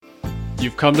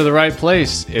You've come to the right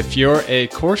place. If you're a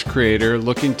course creator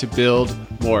looking to build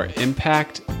more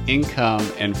impact,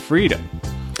 income, and freedom,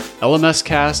 LMS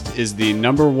Cast is the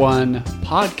 #1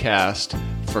 podcast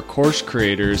for course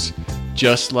creators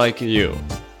just like you.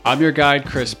 I'm your guide,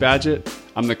 Chris Badgett.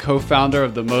 I'm the co-founder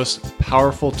of the most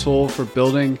powerful tool for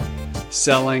building,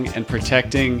 selling, and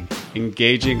protecting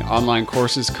engaging online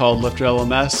courses called Lifter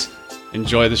LMS.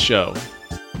 Enjoy the show.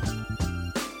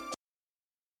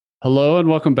 Hello and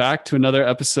welcome back to another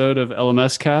episode of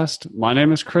LMS Cast. My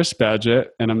name is Chris Badgett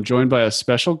and I'm joined by a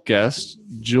special guest,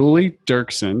 Julie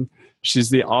Dirksen. She's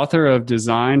the author of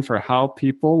Design for How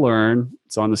People Learn.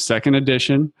 It's on the 2nd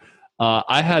edition.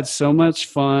 I had so much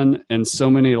fun and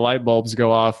so many light bulbs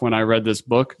go off when I read this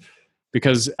book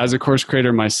because as a course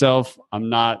creator myself, I'm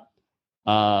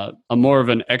more of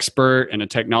an expert and a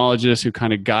technologist who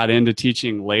kind of got into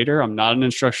teaching later. I'm not an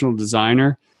instructional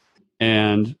designer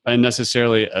and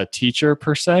necessarily a teacher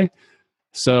per se.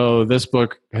 So this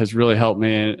book has really helped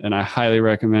me and I highly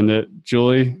recommend it.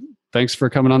 Julie, thanks for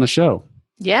coming on the show.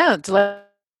 Yeah.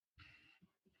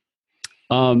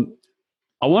 I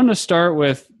want to start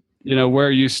with, where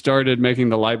you started making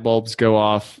the light bulbs go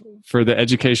off for the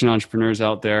education entrepreneurs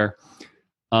out there.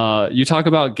 You talk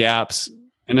about gaps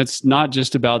and it's not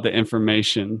just about the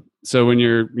information. So when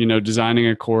you're, designing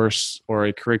a course or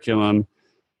a curriculum,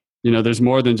 there's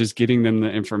more than just getting them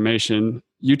the information.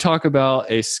 You talk about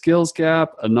a skills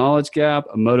gap, a knowledge gap,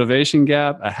 a motivation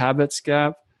gap, a habits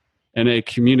gap, and a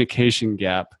communication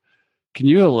gap. Can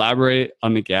you elaborate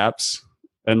on the gaps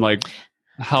and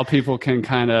how people can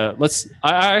I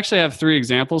actually have 3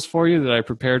 examples for you that I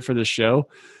prepared for this show.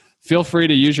 Feel free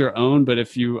to use your own, but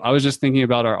I was just thinking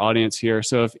about our audience here.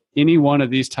 So if any one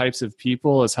of these types of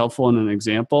people is helpful in an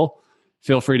example,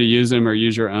 feel free to use them or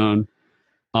use your own.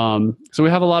 So we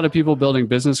have a lot of people building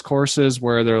business courses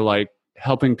where they're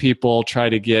helping people try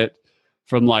to get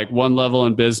from one level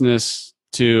in business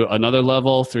to another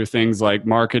level through things like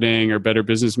marketing or better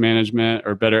business management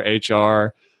or better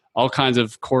HR, all kinds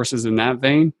of courses in that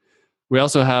vein. We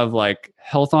also have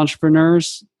health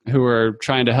entrepreneurs who are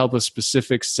trying to help a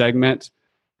specific segment.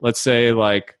 Let's say a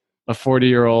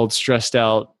 40-year-old stressed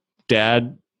out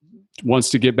dad wants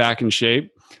to get back in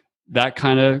shape. That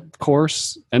kind of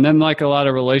course. And then a lot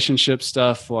of relationship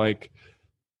stuff,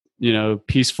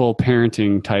 peaceful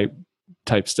parenting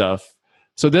type stuff.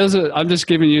 So I'm just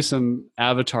giving you some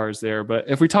avatars there. But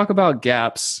if we talk about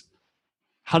gaps,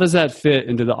 how does that fit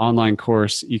into the online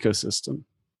course ecosystem?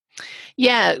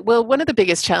 Yeah, well, one of the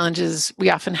biggest challenges we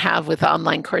often have with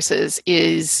online courses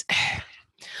is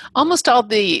almost all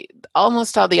the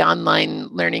online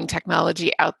learning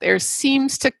technology out there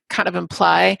seems to kind of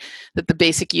imply that the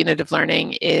basic unit of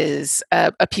learning is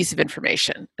a piece of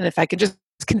information. And if I can just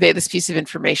convey this piece of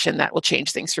information, that will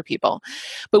change things for people.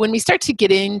 But when we start to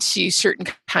get into certain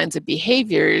kinds of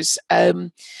behaviors,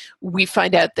 we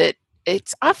find out that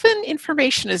it's often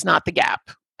information is not the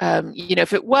gap.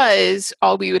 If it was,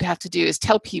 all we would have to do is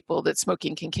tell people that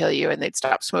smoking can kill you and they'd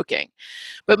stop smoking.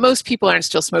 But most people aren't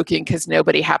still smoking because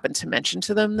nobody happened to mention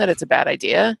to them that it's a bad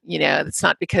idea. It's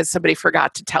not because somebody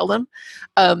forgot to tell them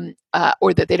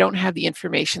or that they don't have the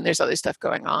information. There's other stuff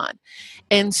going on.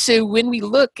 And so when we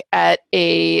look at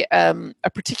a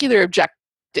particular objective,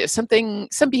 some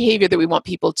behavior that we want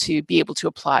people to be able to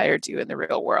apply or do in the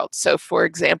real world. So for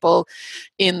example,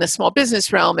 in the small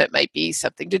business realm, it might be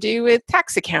something to do with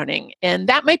tax accounting. And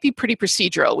that might be pretty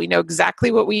procedural. We know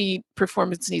exactly what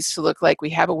performance needs to look like. We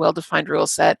have a well-defined rule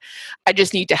set. I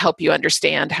just need to help you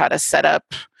understand how to set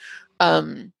up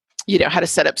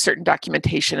certain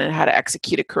documentation and how to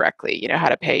execute it correctly, how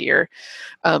to pay your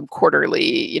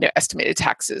quarterly, estimated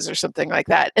taxes or something like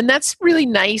that. And that's really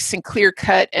nice and clear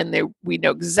cut. And we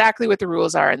know exactly what the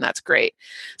rules are, and that's great.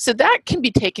 So that can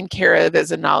be taken care of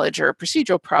as a knowledge or a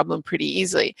procedural problem pretty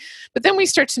easily. But then we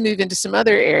start to move into some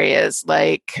other areas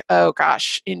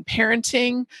in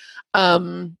parenting,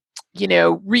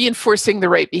 reinforcing the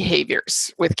right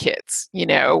behaviors with kids,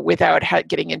 without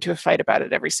getting into a fight about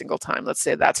it every single time. Let's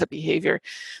say that's a behavior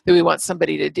that we want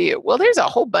somebody to do. Well, there's a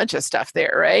whole bunch of stuff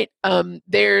there, right?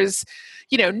 There's,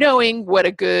 knowing what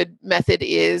a good method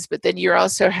is, but then you're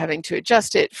also having to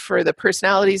adjust it for the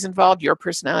personalities involved, your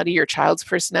personality, your child's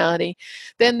personality.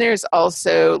 Then there's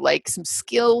also some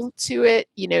skill to it.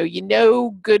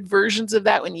 Good versions of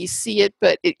that when you see it,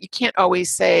 but you can't always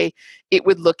say it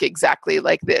would look exactly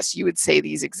like this. You would say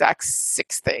these exact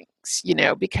 6 things,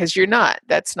 because you're not.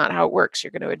 That's not how it works.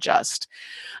 You're going to adjust.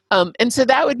 And so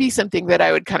that would be something that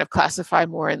I would kind of classify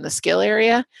more in the skill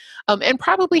area, and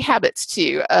probably habits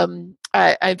too.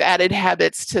 I've added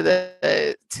habits to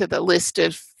the list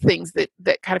of things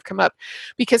that kind of come up,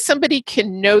 because somebody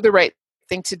can know the right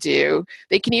thing to do.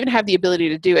 They can even have the ability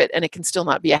to do it, and it can still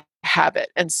not be a habit.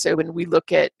 And so when we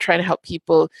look at trying to help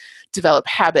people develop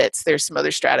habits, there's some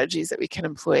other strategies that we can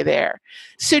employ there.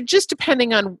 So just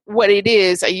depending on what it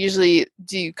is, I usually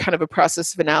do kind of a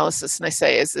process of analysis, and I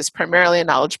say, is this primarily a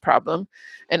knowledge problem?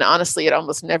 And honestly, it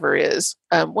almost never is,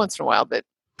 once in a while, but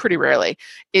pretty rarely.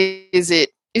 Is it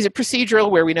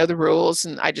procedural, where we know the rules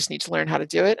and I just need to learn how to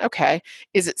do it? Okay.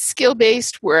 Is it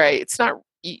skill-based, where it's not,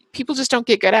 people just don't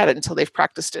get good at it until they've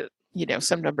practiced it,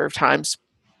 some number of times?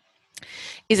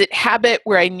 Is it habit,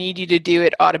 where I need you to do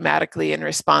it automatically in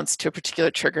response to a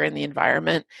particular trigger in the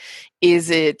environment? Is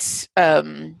it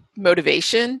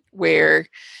motivation, where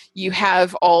you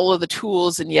have all of the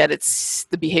tools and yet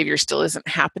the behavior still isn't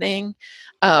happening?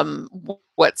 And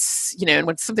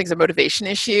when something's a motivation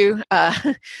issue,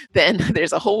 then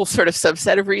there's a whole sort of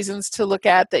subset of reasons to look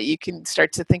at that you can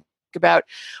start to think about.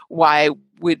 Why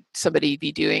would somebody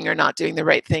be doing or not doing the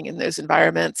right thing in those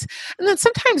environments? And then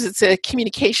sometimes it's a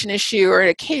communication issue, or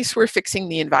a case where fixing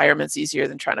the environment's easier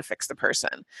than trying to fix the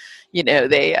person.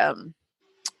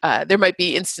 There might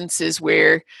be instances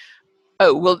where,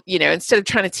 instead of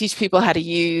trying to teach people how to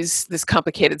use this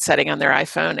complicated setting on their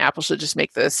iPhone, Apple should just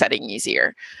make the setting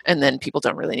easier, and then people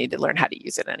don't really need to learn how to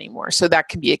use it anymore. So that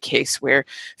can be a case where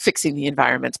fixing the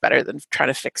environment's better than trying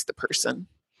to fix the person.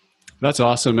 That's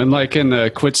awesome. And like in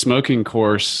the quit smoking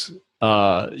course,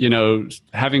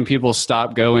 having people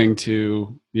stop going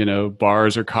to,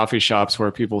 bars or coffee shops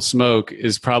where people smoke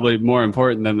is probably more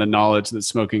important than the knowledge that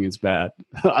smoking is bad.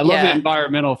 I love the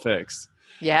environmental fix.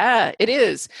 Yeah, it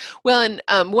is. Well,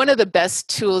 and one of the best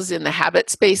tools in the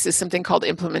habit space is something called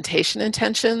implementation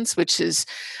intentions, which is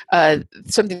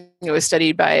something that was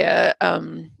studied by a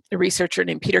researcher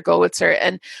named Peter Gollwitzer.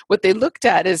 And what they looked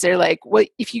at is they're like, well,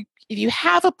 if you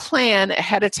have a plan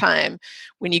ahead of time,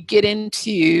 when you get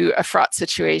into a fraught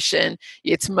situation,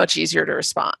 it's much easier to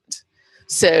respond.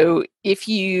 So if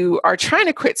you are trying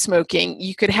to quit smoking,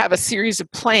 you could have a series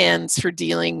of plans for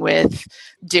dealing with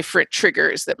different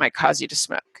triggers that might cause you to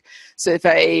smoke. So if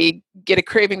I get a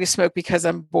craving to smoke because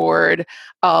I'm bored,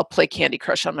 I'll play Candy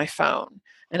Crush on my phone.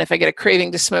 And if I get a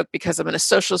craving to smoke because I'm in a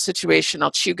social situation,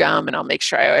 I'll chew gum, and I'll make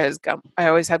sure I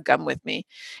always have gum with me.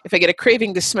 If I get a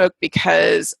craving to smoke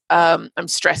because I'm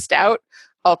stressed out,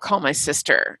 I'll call my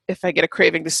sister. If I get a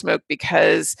craving to smoke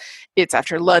because it's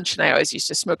after lunch, and I always used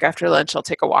to smoke after lunch, I'll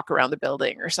take a walk around the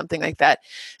building or something like that.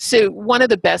 So one of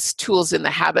the best tools in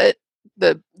the habit,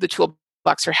 the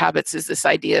toolbox for habits, is this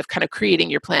idea of kind of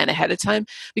creating your plan ahead of time,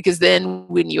 because then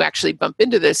when you actually bump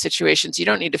into those situations, you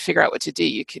don't need to figure out what to do.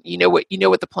 You know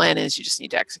what the plan is. You just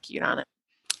need to execute on it.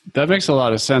 That makes a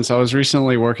lot of sense. I was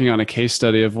recently working on a case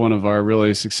study of one of our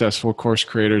really successful course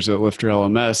creators at Lifter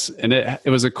LMS, and it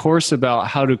was a course about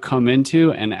how to come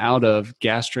into and out of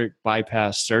gastric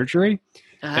bypass surgery.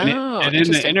 And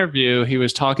in the interview, he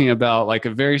was talking about like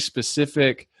a very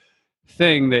specific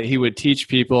thing that he would teach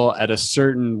people at a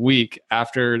certain week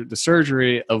after the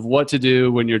surgery of what to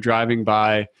do when you're driving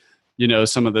by,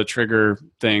 some of the trigger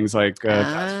things like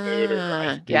fast food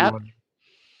or yep.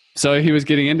 So he was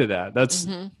getting into that. This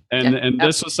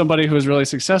was somebody who was really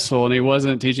successful, and he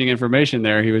wasn't teaching information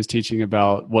there. He was teaching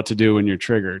about what to do when you're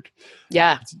triggered.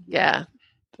 Yeah.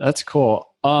 That's cool.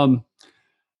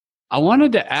 I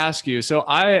wanted to ask you, so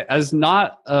I, as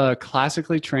not a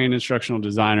classically trained instructional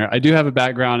designer, I do have a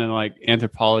background in like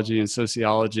anthropology and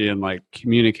sociology and like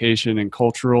communication and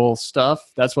cultural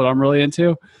stuff. That's what I'm really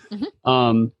into.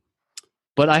 Mm-hmm.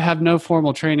 But I have no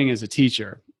formal training as a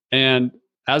teacher. And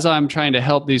as I'm trying to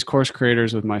help these course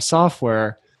creators with my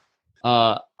software,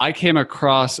 I came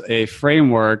across a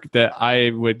framework that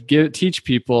I would teach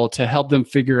people to help them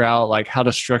figure out like how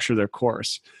to structure their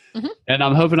course. Mm-hmm. And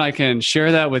I'm hoping I can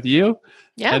share that with you.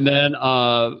 Yeah. And then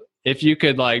if you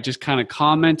could like just kind of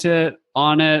comment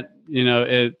on it,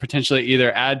 it potentially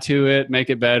either add to it, make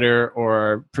it better,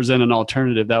 or present an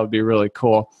alternative, that would be really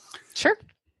cool. Sure.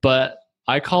 But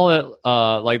I call it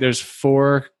like there's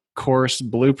 4 course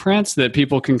blueprints that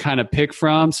people can kind of pick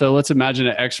from. So let's imagine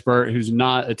an expert who's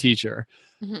not a teacher.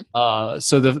 Mm-hmm.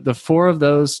 So the 4 of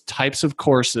those types of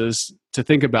courses to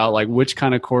think about, like which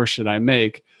kind of course should I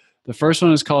make? The first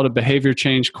one is called a behavior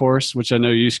change course, which I know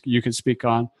you can speak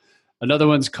on. Another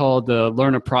one's called the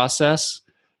Learn a Process.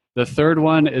 The third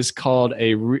one is called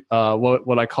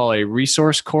what I call a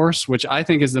resource course, which I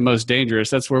think is the most dangerous.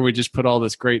 That's where we just put all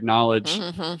this great knowledge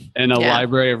in a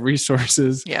library of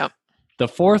resources. Yeah. The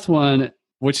fourth one,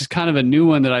 which is kind of a new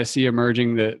one that I see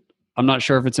emerging that I'm not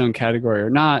sure if it's own category or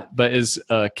not, but is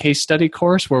a case study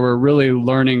course where we're really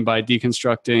learning by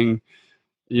deconstructing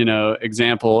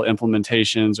example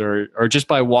implementations or just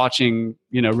by watching,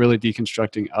 really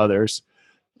deconstructing others.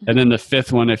 And then the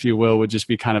fifth one, if you will, would just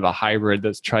be kind of a hybrid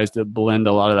that tries to blend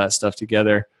a lot of that stuff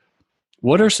together.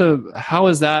 How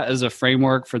is that as a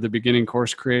framework for the beginning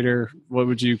course creator?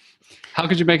 How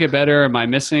could you make it better? Am I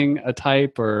missing a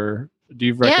type, or do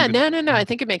you recommend? Yeah, no. I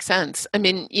think it makes sense. I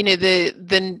mean,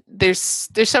 there's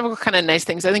several kind of nice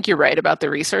things. I think you're right about the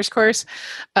resource course,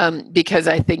 because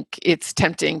I think it's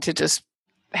tempting to just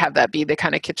have that be the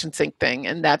kind of kitchen sink thing,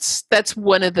 and that's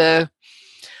one of the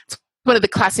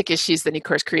classic issues that new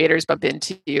course creators bump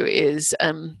into is.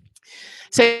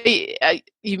 So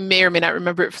you may or may not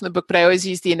remember it from the book, but I always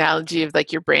use the analogy of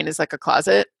like your brain is like a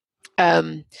closet.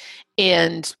 And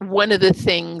one of the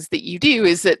things that you do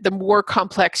is that the more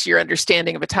complex your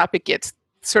understanding of a topic gets,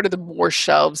 sort of the more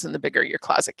shelves and the bigger your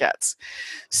closet gets.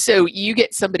 So you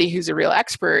get somebody who's a real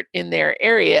expert in their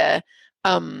area,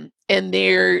 and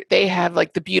they have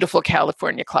like the beautiful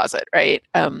California closet, right?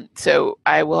 So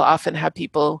I will often have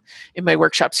people in my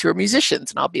workshops who are musicians,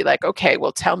 and I'll be like, okay,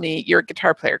 well, tell me, you're a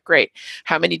guitar player, great.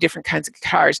 How many different kinds of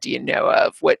guitars do you know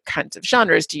of? What kinds of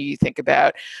genres do you think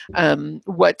about?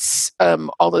 What's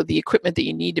all of the equipment that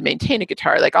you need to maintain a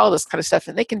guitar, like all this kind of stuff.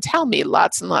 And they can tell me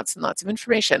lots and lots and lots of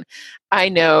information. I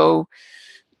know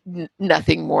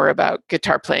nothing more about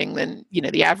guitar playing than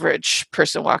the average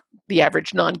person, the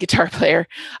average non-guitar player,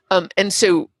 and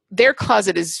so their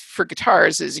closet is for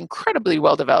guitars is incredibly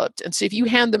well developed. And so if you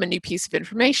hand them a new piece of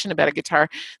information about a guitar,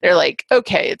 they're like,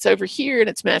 okay, it's over here and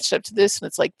it's matched up to this and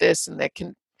it's like this, and they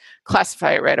can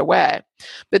classify it right away.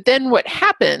 But then what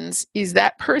happens is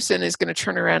that person is going to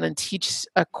turn around and teach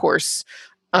a course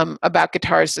about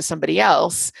guitars to somebody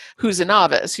else who's a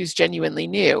novice, who's genuinely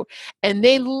new. And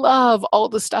they love all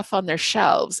the stuff on their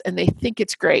shelves and they think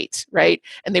it's great, right?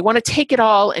 And they want to take it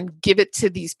all and give it to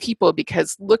these people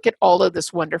because look at all of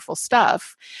this wonderful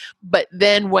stuff. But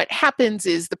then what happens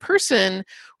is the person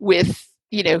with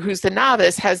who's the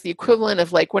novice has the equivalent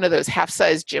of like one of those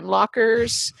half-size gym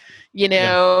lockers, and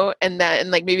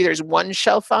like maybe there's one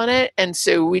shelf on it. And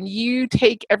so when you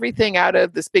take everything out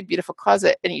of this big, beautiful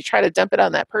closet and you try to dump it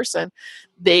on that person,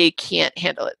 they can't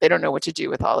handle it. They don't know what to do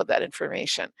with all of that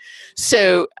information.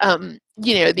 So,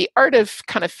 the art of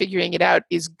kind of figuring it out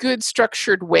is good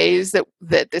structured ways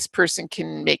that this person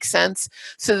can make sense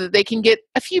so that they can get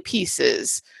a few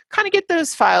pieces, kind of get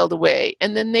those filed away,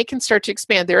 and then they can start to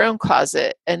expand their own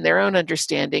closet and their own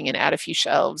understanding and add a few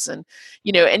shelves. And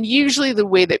and usually the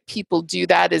way that people do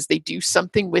that is they do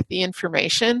something with the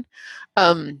information.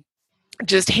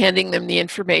 Just handing them the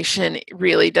information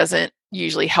really doesn't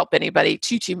usually help anybody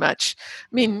too much.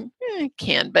 I mean, it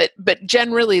can, but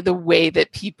generally the way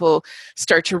that people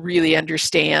start to really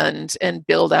understand and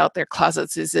build out their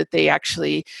closets is that they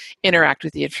actually interact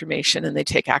with the information and they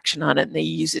take action on it and they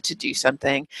use it to do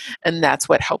something. And that's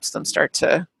what helps them start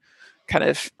to kind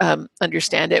of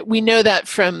understand it. We know that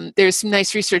there's some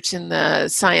nice research in the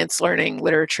science learning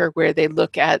literature where they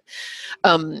look at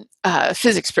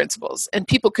physics principles, and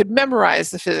people could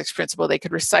memorize the physics principle, they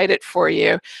could recite it for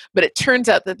you, but it turns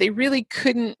out that they really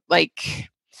couldn't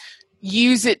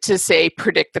use it to say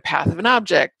predict the path of an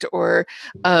object, or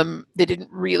they didn't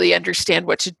really understand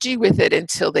what to do with it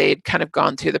until they'd kind of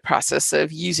gone through the process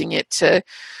of using it to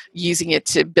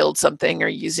build something or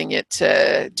using it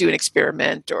to do an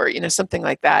experiment or something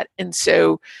like that. And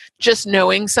so just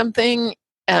knowing something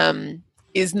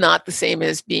is not the same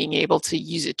as being able to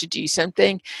use it to do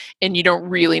something, and you don't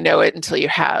really know it until you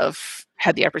have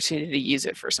had the opportunity to use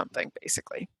it for something,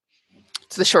 basically.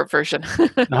 It's the short version.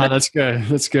 No, that's good.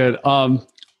 That's good. I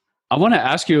want to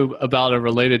ask you about a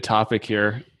related topic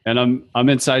here, and I'm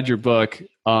inside your book.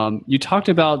 You talked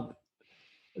about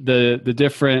the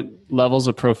different levels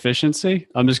of proficiency.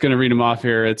 I'm just going to read them off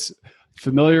here. It's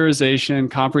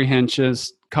familiarization,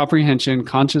 comprehension,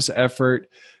 conscious effort,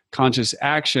 conscious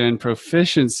action,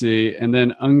 proficiency, and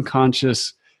then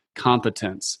unconscious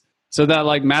competence. So that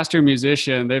like master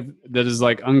musician, that is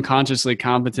like unconsciously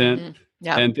competent. Mm-hmm.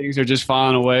 Yeah. And things are just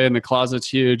falling away and the closet's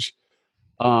huge.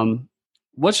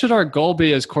 What should our goal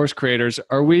be as course creators?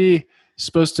 Are we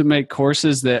supposed to make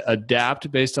courses that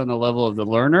adapt based on the level of the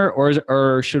learner,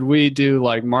 or should we do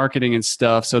like marketing and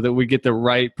stuff so that we get the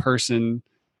right person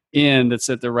in that's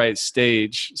at the right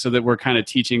stage so that we're kind of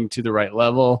teaching to the right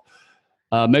level?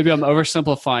 Maybe I'm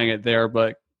oversimplifying it there,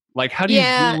 but like how do you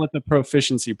deal with the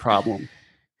proficiency problem?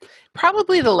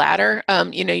 Probably the latter.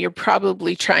 You're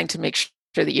probably trying to make sure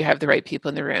that you have the right people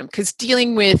in the room, because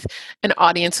dealing with an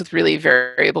audience with really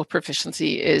variable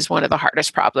proficiency is one of the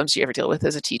hardest problems you ever deal with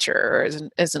as a teacher or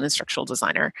as an instructional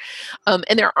designer.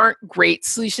 And there aren't great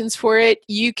solutions for it.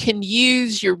 You can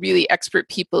use your really expert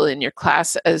people in your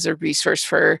class as a resource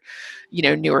for,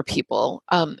 newer people.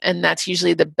 And that's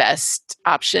usually the best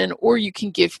option. Or you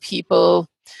can give people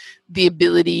the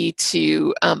ability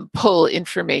to pull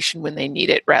information when they need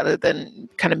it, rather than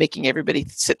kind of making everybody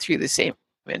sit through the same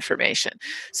information.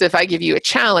 So if I give you a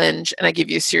challenge and I give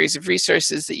you a series of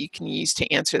resources that you can use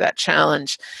to answer that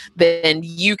challenge, then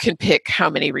you can pick how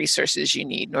many resources you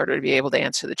need in order to be able to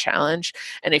answer the challenge.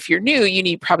 And if you're new,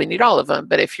 you probably need all of them.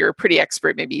 But if you're a pretty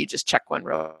expert, maybe you just check one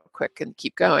real quick and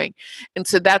keep going. And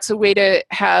so that's a way to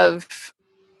have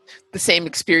the same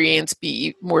experience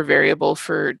be more variable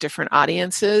for different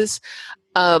audiences.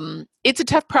 It's a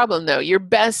tough problem, though. You're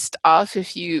best off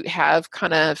if you have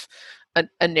kind of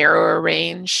a narrower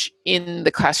range in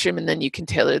the classroom, and then you can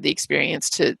tailor the experience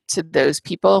to those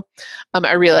people.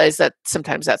 I realize that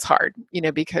sometimes that's hard,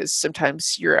 because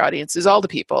sometimes your audience is all the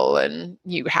people, and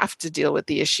you have to deal with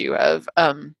the issue of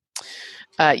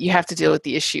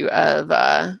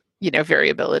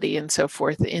variability and so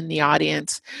forth in the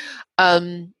audience.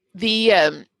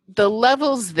 The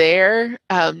levels there,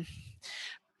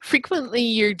 frequently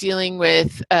you're dealing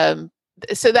with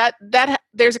so that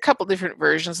there's a couple different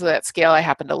versions of that scale. I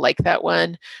happen to like that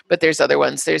one, but there's other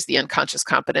ones. There's the unconscious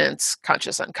competence,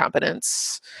 conscious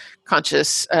uncompetence,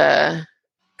 conscious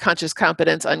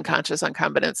competence, unconscious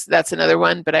uncompetence. That's another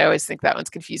one, but I always think that one's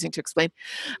confusing to explain.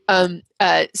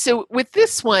 So with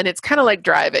this one, it's kind of like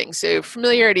driving. So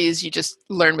familiarity is you just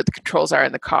learn what the controls are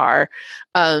in the car.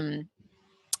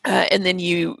 And then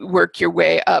you work your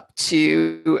way up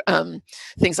to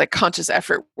things like conscious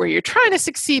effort, where you're trying to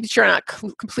succeed, but you're not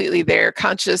completely there.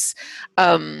 Conscious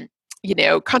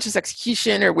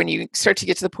execution, or when you start to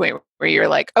get to the point where you're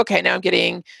like, okay, now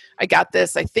I got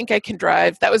this. I think I can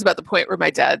drive. That was about the point where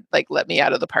my dad let me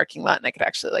out of the parking lot and I could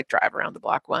actually drive around the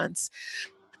block once.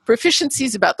 Proficiency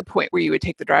is about the point where you would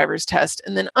take the driver's test.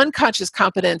 And then unconscious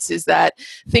competence is that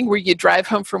thing where you drive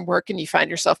home from work and you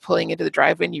find yourself pulling into the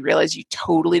driveway and you realize you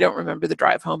totally don't remember the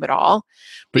drive home at all.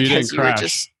 But because you didn't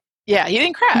crash. You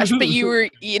didn't crash, but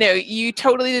you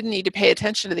totally didn't need to pay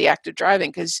attention to the act of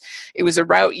driving, because it was a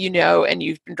route, and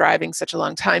you've been driving such a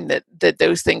long time that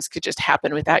those things could just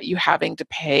happen without you having to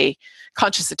pay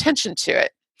conscious attention to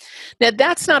it. Now,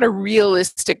 that's not a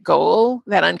realistic goal.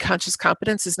 That unconscious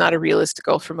competence is not a realistic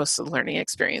goal for most of the learning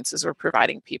experiences we're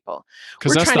providing people.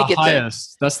 Because that's the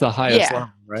highest. That's the highest level,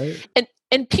 right?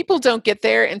 And people don't get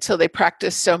there until they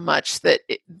practice so much that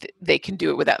they can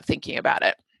do it without thinking about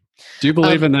it. Do you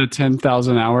believe in the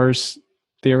 10,000 hours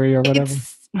theory or whatever?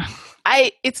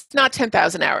 It's not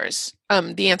 10,000 hours.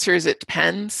 The answer is it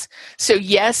depends. So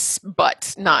yes,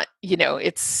 but not.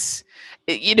 It's.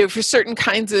 For certain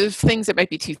kinds of things, it might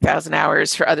be 2,000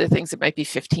 hours. For other things, it might be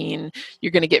 15.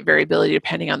 You're going to get variability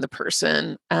depending on the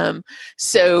person.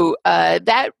 So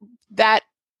that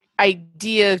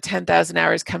idea of 10,000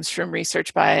 hours comes from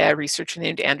research by a researcher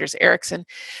named Dirksen,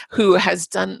 who has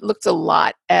looked a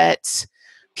lot at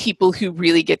people who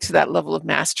really get to that level of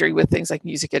mastery with things like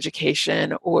music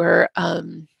education, or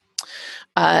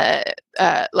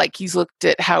he's looked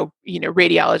at how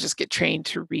radiologists get trained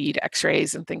to read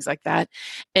x-rays and things like that.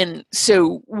 And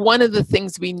so one of the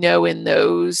things we know in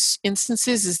those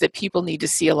instances is that people need to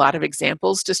see a lot of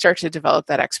examples to start to develop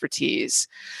that expertise.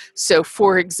 So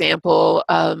for example,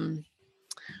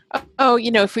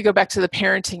 if we go back to the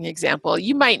parenting example,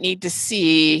 you might need to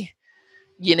see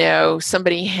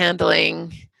somebody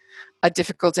handling a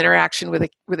difficult interaction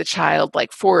with a child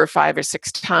 4 or 5 or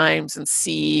 6 times and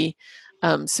see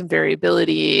some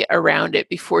variability around it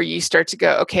before you start to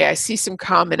go, okay, I see some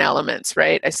common elements,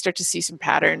 right? I start to see some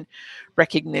pattern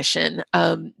recognition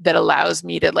that allows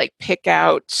me to pick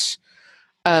out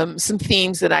some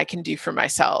themes that I can do for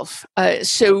myself.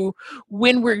 So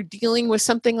when we're dealing with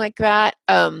something like that,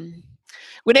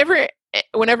 whenever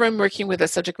I'm working with a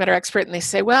subject matter expert and they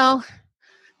say, well,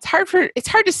 it's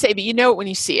hard to say, but you know it when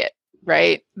you see it,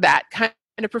 right? That kind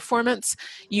of performance,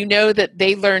 that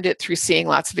they learned it through seeing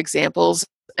lots of examples,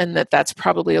 and that's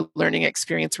probably a learning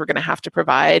experience we're going to have to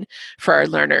provide for our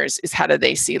learners, is how do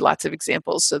they see lots of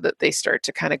examples so that they start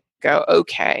to kind of go,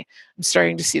 okay, I'm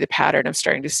starting to see the pattern. I'm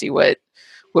starting to see what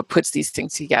puts these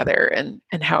things together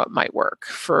and how it might work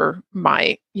for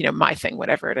my thing,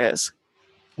 whatever it is.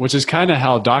 Which is kind of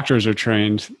how doctors are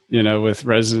trained, with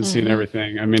residency and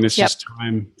everything. I mean, it's just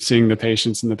time seeing the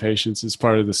patients, and the patients is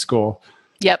part of the school.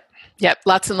 Yep.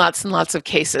 Lots and lots and lots of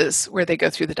cases where they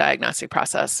go through the diagnostic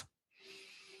process.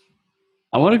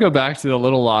 I want to go back to the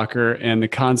little locker and the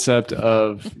concept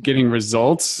of getting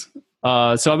results.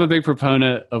 So I'm a big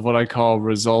proponent of what I call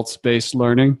results-based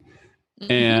learning.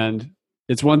 Mm-hmm. And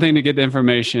it's one thing to get the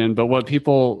information, but what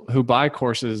people who buy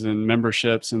courses and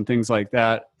memberships and things like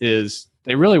that is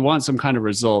they really want some kind of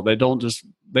result.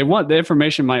 They want the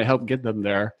information might help get them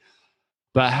there.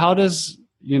 But how does,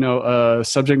 a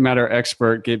subject matter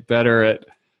expert get better at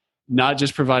not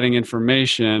just providing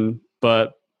information,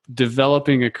 but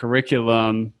developing a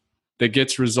curriculum that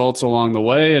gets results along the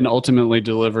way and ultimately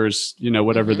delivers,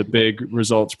 whatever the big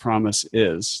results promise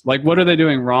is. Like, what are they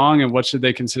doing wrong, and what should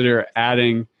they consider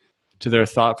adding to their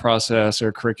thought process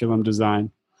or curriculum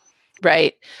design?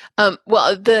 Right.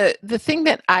 Well, the thing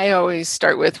that I always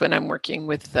start with when I'm working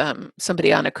with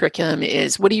somebody on a curriculum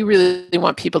is, what do you really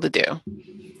want people to do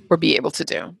or be able to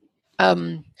do?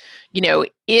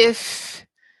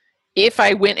 If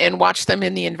I went and watched them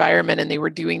in the environment and they were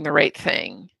doing the right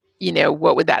thing,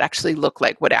 what would that actually look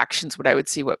like? What actions would I would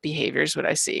see? What behaviors would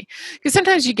I see? Because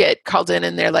sometimes you get called in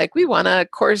and they're like, we want a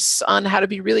course on how to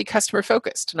be really customer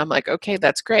focused. And I'm like, okay,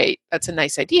 that's great. That's a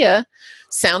nice idea.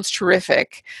 Sounds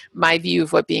terrific. My view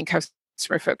of what being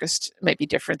customer focused might be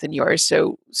different than yours.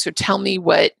 So tell me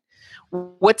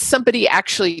what's somebody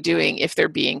actually doing if they're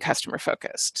being customer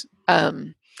focused?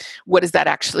 What does that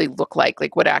actually look like?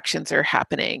 Like, what actions are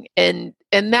happening? And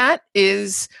that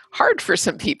is hard for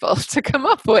some people to come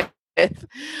up with.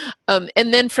 And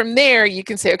then from there, you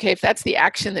can say, okay, if that's the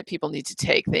action that people need to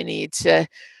take, they need to,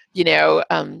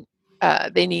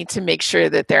 they need to make sure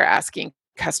that they're asking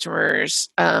customers,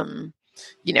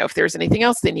 if there's anything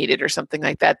else they needed or something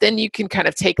like that. Then you can kind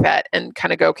of take that and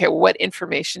kind of go, okay, what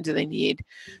information do they need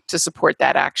to support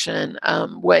that action?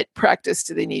 What practice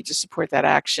do they need to support that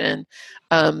action?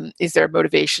 Is there a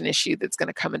motivation issue that's going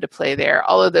to come into play there?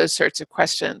 All of those sorts of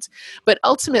questions. But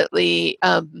ultimately,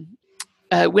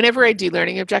 whenever I do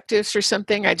learning objectives for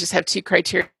something, I just have two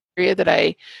criteria that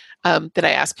I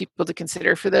ask people to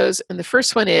consider for those. And the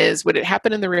first one is, would it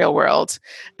happen in the real world?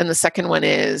 And the second one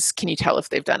is, can you tell if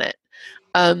they've done it?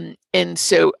 And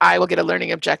so I will get a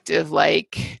learning objective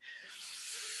like,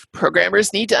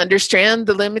 programmers need to understand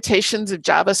the limitations of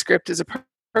JavaScript as a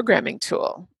programming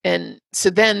tool. And so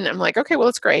then I'm like, okay, well,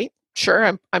 that's great.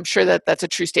 Sure, I'm sure that that's a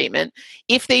true statement.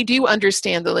 If they do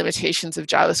understand the limitations of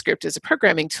JavaScript as a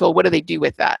programming tool, what do they do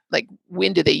with that? Like,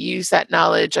 when do they use that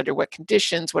knowledge? Under what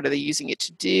conditions? What are they using it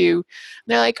to do? And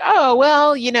they're like, oh,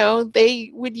 well,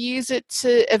 they would use it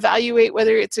to evaluate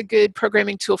whether it's a good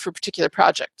programming tool for a particular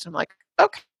project. I'm like,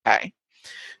 okay.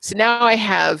 So now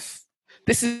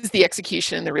this is the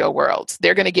execution in the real world.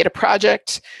 They're going to get a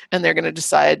project and they're going to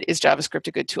decide, is JavaScript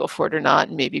a good tool for it or not?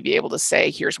 And maybe be able to say,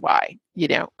 here's why.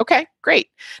 Okay, great.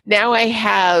 Now I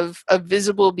have a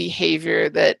visible behavior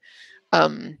that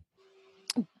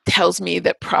tells me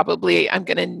that probably I'm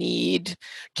going to need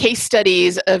case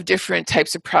studies of different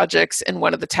types of projects. And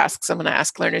one of the tasks I'm going to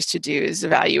ask learners to do is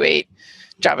evaluate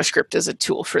JavaScript as a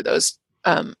tool for those,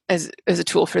 as a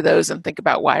tool for those, and think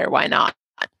about why or why not.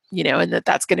 And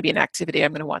that's going to be an activity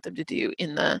I'm going to want them to do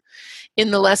in the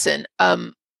lesson,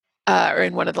 or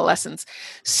in one of the lessons.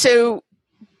 So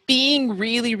being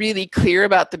really, really clear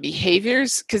about the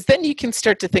behaviors, because then you can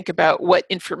start to think about what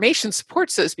information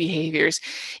supports those behaviors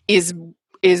is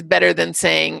better than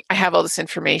saying, I have all this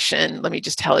information, let me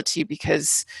just tell it to you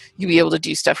because you'll be able to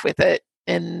do stuff with it.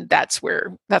 And that's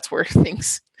where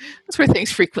things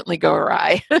frequently go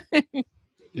awry.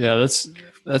 Yeah,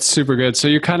 that's super good. So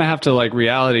you kind of have to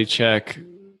reality check,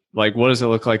 what does it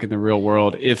look like in the real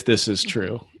world if this is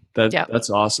true? That's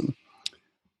awesome.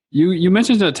 You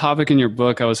mentioned a topic in your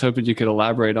book I was hoping you could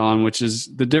elaborate on, which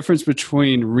is the difference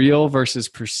between real versus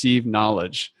perceived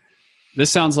knowledge.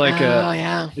 This sounds like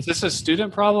is this a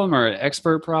student problem or an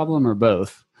expert problem or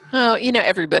both? Oh,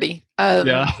 everybody.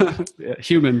 Yeah,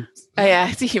 human. Yeah,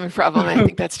 it's a human problem. I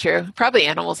think that's true. Probably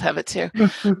animals have it too.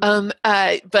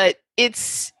 But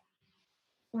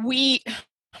we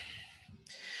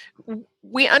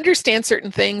understand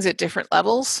certain things at different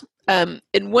levels. And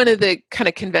one of the kind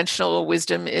of conventional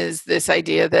wisdom is this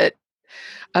idea that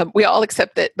we all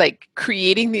accept that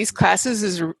creating these classes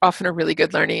is often a really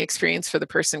good learning experience for the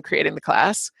person creating the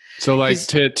class. So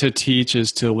to teach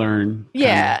is to learn.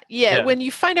 Yeah. When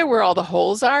you find out where all the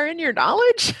holes are in your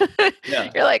knowledge,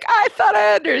 you're like, I thought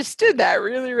I understood that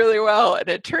really, really well. And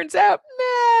it turns out,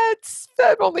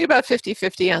 I'm only about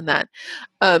 50-50 on that.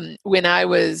 When I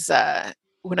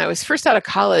was first out of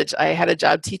college, I had a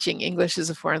job teaching English as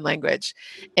a foreign language.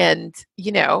 And,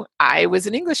 I was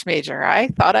an English major. I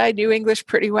thought I knew English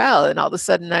pretty well. And all of a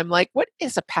sudden I'm like, what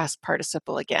is a past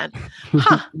participle again?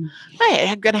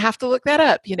 I'm going to have to look that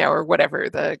up, or whatever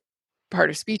the part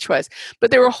of speech was.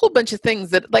 But there were a whole bunch of things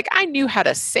that I knew how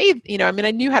to say,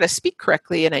 I knew how to speak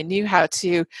correctly and I knew how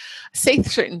to say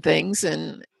certain things.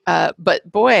 And,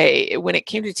 but boy, when it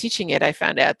came to teaching it, I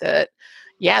found out that,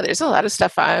 there's a lot of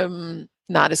stuff I'm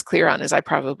not as clear on as I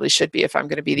probably should be if I'm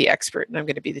going to be the expert and I'm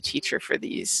going to be the teacher for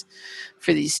these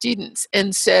students.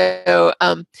 And so,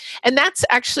 and that's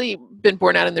actually been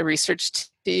borne out in the research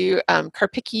too.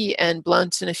 Karpicki and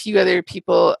Blunt and a few other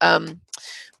people.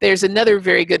 There's another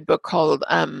very good book called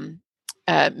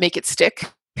Make It Stick,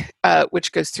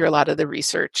 which goes through a lot of the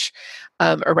research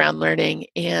around learning.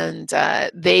 And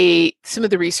some of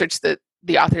the research that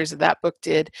the authors of that book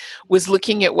did was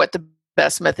looking at what the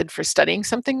best method for studying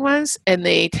something was, and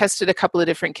they tested a couple of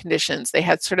different conditions. They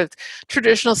had sort of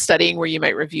traditional studying where you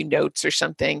might review notes or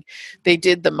something. They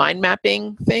did the mind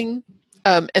mapping thing,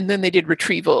 and then they did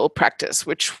retrieval practice,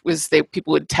 which was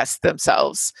people would test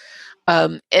themselves.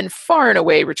 And far and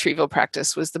away, retrieval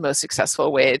practice was the most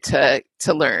successful way to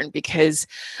learn, because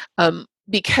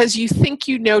you think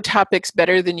you know topics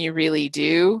better than you really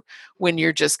do when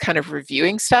you're just kind of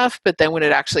reviewing stuff. But then when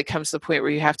it actually comes to the point where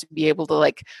you have to be able to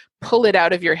like pull it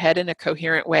out of your head in a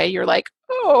coherent way, you're like,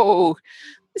 oh,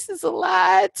 this is a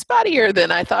lot spottier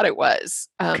than I thought it was.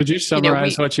 Could you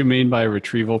summarize what you mean by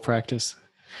retrieval practice?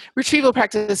 Retrieval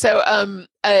practice. So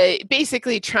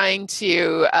basically trying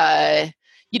to,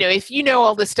 if you know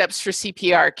all the steps for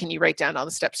CPR, can you write down all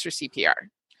the steps for CPR?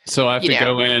 So I have to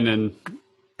go in and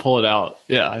pull it out.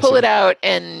 Yeah. Pull it out.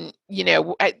 And,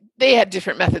 they had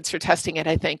different methods for testing it,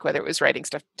 I think, whether it was writing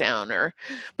stuff down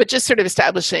but just sort of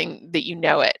establishing that you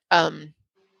know it. You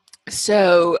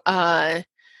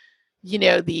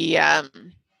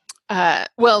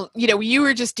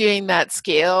were just doing that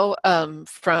scale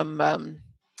from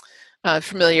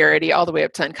familiarity all the way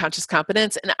up to unconscious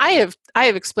competence. And I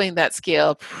have explained that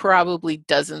scale probably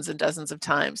dozens and dozens of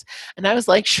times. And I was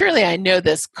like, surely I know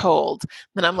this cold.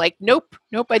 And I'm like, nope,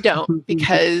 I don't,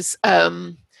 because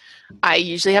I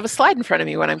usually have a slide in front of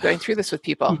me when I'm going through this with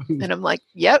people. And I'm like,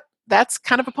 yep, that's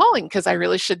kind of appalling, because I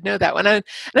really should know that one. And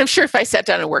I'm sure if I sat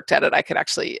down and worked at it, I could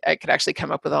actually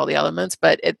come up with all the elements.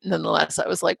 But nonetheless, I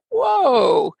was like,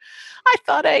 whoa, I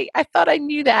thought I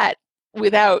knew that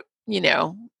without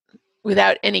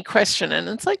any question. And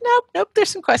it's like, nope, there's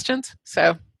some questions.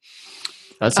 So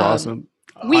that's awesome.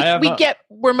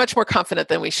 We're much more confident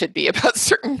than we should be about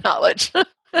certain knowledge.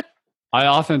 I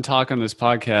often talk on this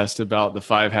podcast about the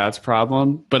 5 hats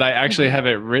problem, but I actually have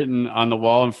it written on the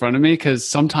wall in front of me, because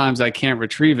sometimes I can't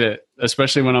retrieve it,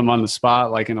 especially when I'm on the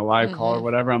spot, like in a live call or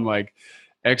whatever. I'm like,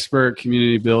 expert,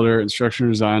 community builder,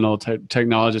 instructional designer,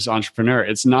 technologist, entrepreneur.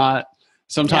 It's not,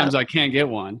 sometimes I can't get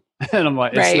one. And I'm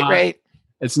like,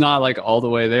 it's not like all the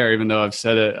way there, even though I've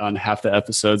said it on half the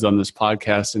episodes on this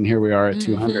podcast, and here we are at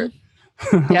 200.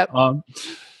 Yep.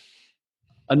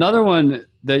 Another one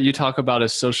that you talk about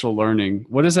is social learning.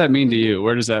 What does that mean to you?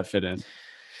 Where does that fit in?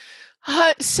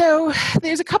 So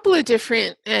there's a couple of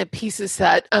different pieces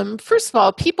that, first of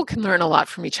all, people can learn a lot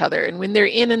from each other. And when they're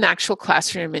in an actual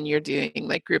classroom and you're doing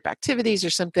like group activities or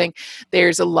something,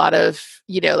 there's a lot of,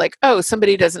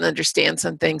 somebody doesn't understand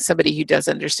something. Somebody who does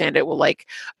understand it will like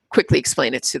quickly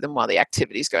explain it to them while the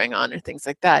activity's going on or things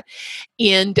like that.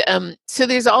 And so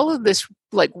there's all of this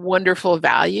like wonderful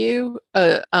value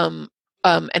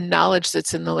and knowledge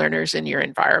that's in the learners in your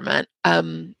environment,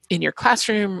 in your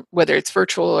classroom, whether it's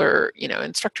virtual or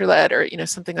instructor led or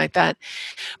something like that.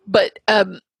 But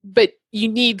you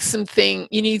need some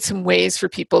ways for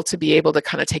people to be able to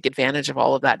kind of take advantage of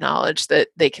all of that knowledge that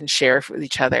they can share with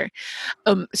each other.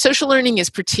 Social learning is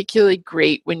particularly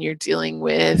great when you're dealing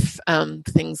with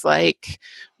things like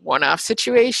one-off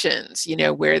situations,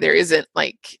 where there isn't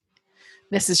like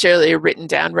necessarily a written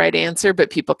down right answer, but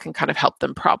people can kind of help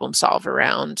them problem solve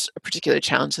around a particular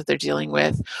challenge that they're dealing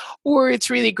with. Or it's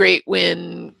really great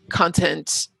when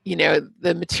content,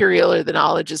 the material or the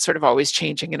knowledge is sort of always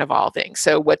changing and evolving.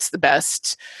 So what's the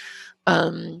best,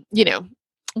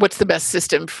 what's the best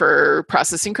system for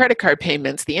processing credit card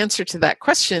payments? The answer to that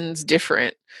question's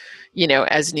different,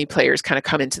 as new players kind of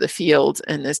come into the field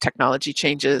and as technology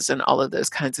changes and all of those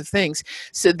kinds of things.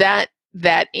 So that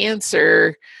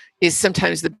answer is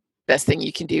sometimes the best thing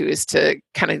you can do is to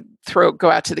kind of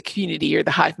go out to the community or the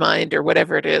hive mind or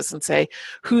whatever it is and say,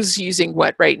 who's using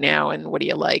what right now and what do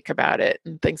you like about it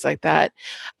and things like that.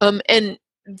 And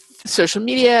social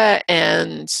media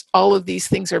and all of these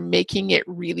things are making it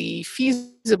really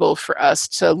feasible for us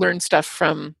to learn stuff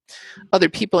from other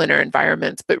people in our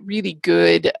environments, but really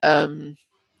good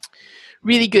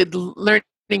learning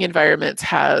environments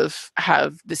have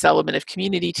this element of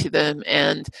community to them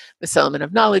and this element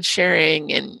of knowledge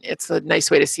sharing, and it's a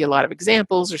nice way to see a lot of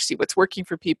examples or see what's working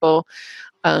for people.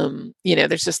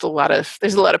 There's just a lot of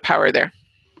power there.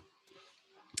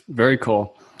 Very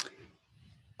cool.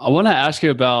 I want to ask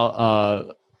you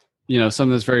about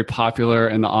something that's very popular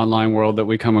in the online world that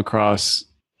we come across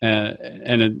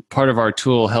and part of our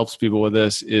tool helps people with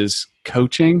this is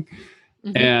coaching.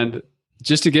 Mm-hmm. And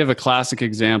just to give a classic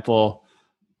example,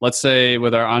 let's say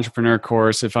with our entrepreneur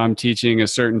course, if I'm teaching a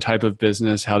certain type of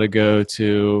business, how to go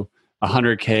to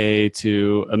 100K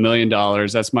to $1 million,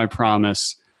 that's my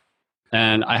promise.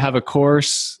 And I have a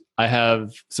course,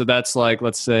 so that's like,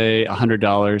 let's say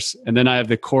 $100. And then I have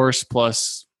the course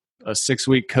plus a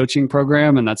 6-week coaching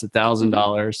program, and that's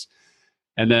 $1,000.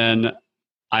 And then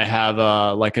I have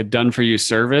like a done for you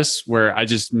service where I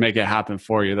just make it happen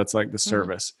for you. That's like the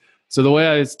service. So the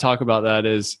way I talk about that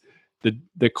is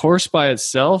the course by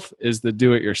itself is the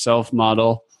do it yourself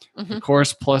model. The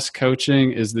course plus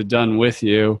coaching is the done with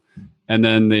you. And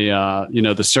then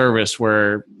the service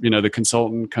where, the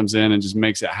consultant comes in and just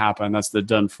makes it happen. That's the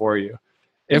done for you.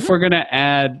 If we're going to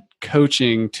add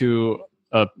coaching to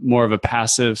a more of a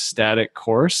passive static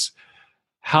course,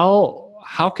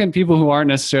 how can people who aren't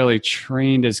necessarily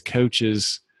trained as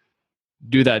coaches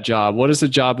do that job? What is the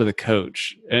job of the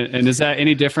coach? And is that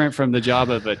any different from the job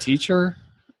of a teacher?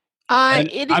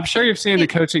 I'm sure you've seen the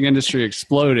coaching industry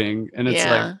exploding, and it's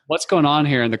like, what's going on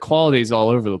here? And the quality is all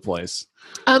over the place.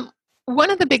 One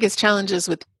of the biggest challenges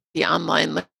with the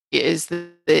online is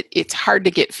that it's hard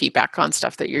to get feedback on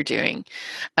stuff that you're doing,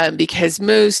 because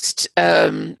most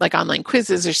like online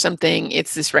quizzes or something,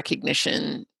 it's this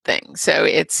recognition thing. So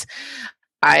it's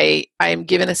I am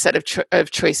given a set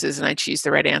of choices and I choose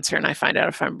the right answer and I find out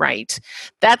if I'm right.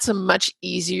 That's a much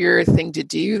easier thing to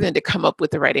do than to come up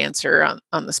with the right answer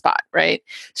on the spot, right?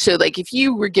 So like if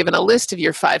you were given a list of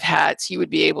your 5 hats, you would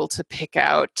be able to pick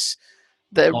out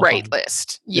the right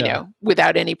list, you know,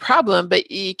 without any problem, but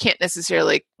you can't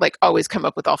necessarily like always come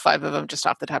up with all 5 of them just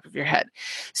off the top of your head.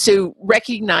 So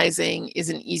recognizing is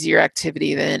an easier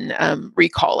activity than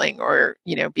recalling or,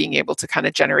 being able to kind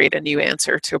of generate a new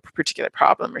answer to a particular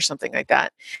problem or something like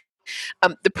that.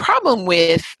 The problem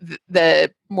with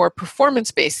the more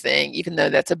performance-based thing, even though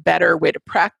that's a better way to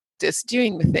practice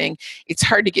doing the thing, it's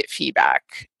hard to get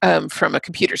feedback from a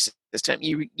computer system.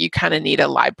 You kind of need a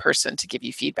live person to give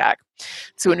you feedback.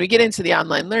 So when we get into the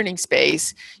online learning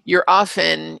space, you're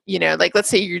often, like let's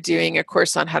say you're doing a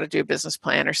course on how to do a business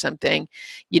plan or something,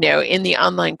 in the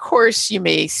online course, you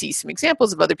may see some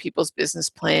examples of other people's business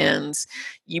plans.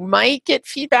 You might get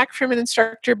feedback from an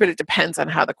instructor, but it depends on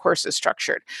how the course is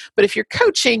structured. But if you're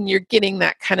coaching, you're getting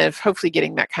that hopefully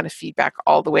getting that kind of feedback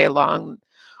all the way along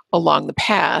the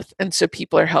path. And so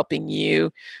people are helping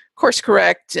you course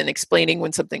correct and explaining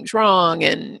when something's wrong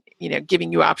and,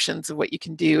 giving you options of what you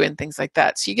can do and things like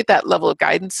that. So you get that level of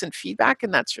guidance and feedback,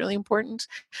 and that's really important.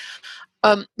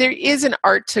 There is an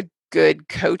art to good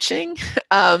coaching.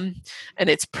 And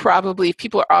it's probably, if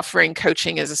people are offering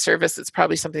coaching as a service, it's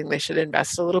probably something they should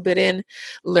invest a little bit in,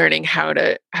 learning how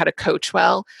to coach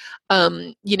well.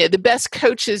 The best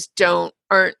coaches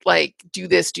aren't like, do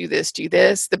this, do this, do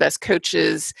this. The best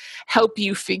coaches help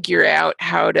you figure out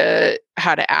how to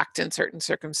act in certain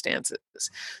circumstances.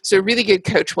 So a really good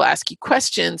coach will ask you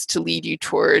questions to lead you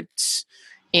towards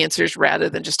answers rather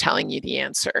than just telling you the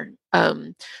answer.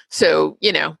 And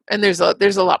there's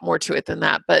a lot more to it than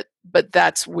that, but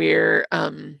that's where,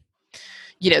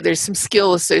 there's some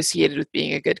skill associated with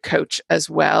being a good coach as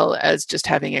well as just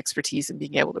having expertise and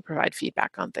being able to provide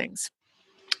feedback on things.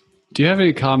 Do you have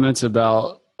any comments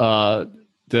about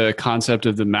the concept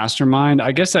of the mastermind?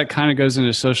 I guess that kind of goes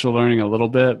into social learning a little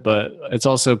bit, but it's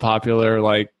also popular.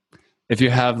 Like if you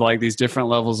have like these different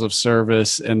levels of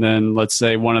service, and then let's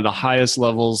say one of the highest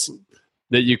levels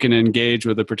that you can engage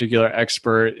with a particular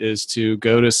expert is to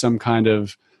go to some kind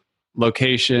of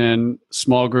location,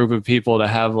 small group of people to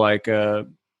have like a,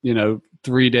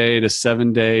 3-day to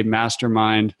 7-day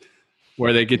mastermind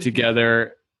where they get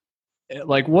together.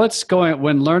 Like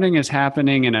when learning is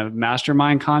happening in a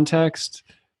mastermind context,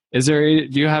 do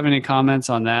you have any comments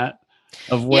on that?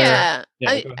 Of where?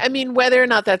 I mean, whether or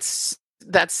not that's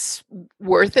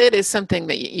worth it is something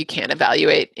that you can't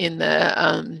evaluate in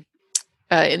the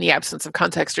absence of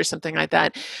context or something like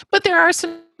that. But there are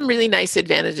some really nice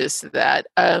advantages to that.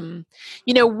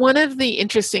 One of the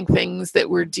interesting things that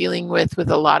we're dealing with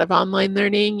a lot of online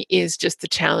learning is just the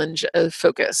challenge of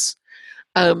focus.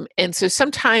 And so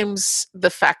sometimes the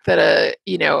fact that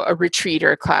a retreat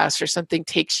or a class or something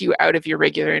takes you out of your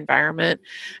regular environment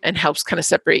and helps kind of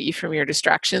separate you from your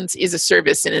distractions is a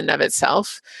service in and of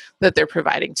itself that they're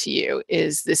providing to you,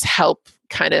 is this help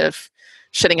kind of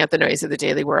shutting out the noise of the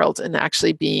daily world and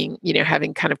actually being,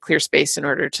 having kind of clear space in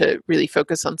order to really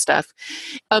focus on stuff.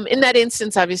 In that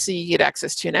instance, obviously you get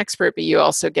access to an expert, but you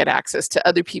also get access to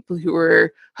other people who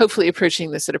are hopefully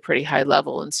approaching this at a pretty high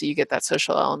level. And so you get that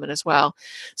social element as well.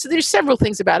 So there's several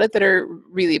things about it that are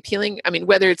really appealing. I mean,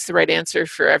 whether it's the right answer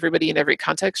for everybody in every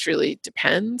context really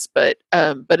depends, but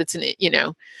it's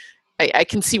I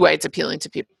can see why it's appealing to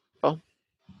people.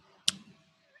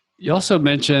 You also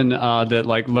mentioned that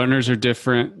like learners are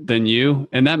different than you,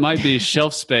 and that might be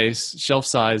shelf space, shelf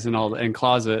size, and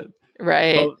closet.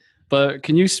 Right. But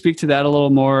can you speak to that a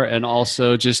little more, and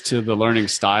also just to the learning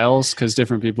styles, because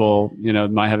different people,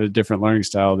 might have a different learning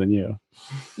style than you.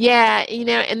 Yeah,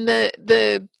 and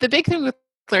the big thing with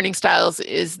learning styles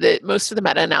is that most of the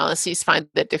meta-analyses find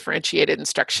that differentiated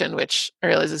instruction, which I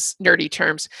realize is nerdy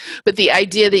terms, but the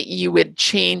idea that you would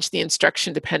change the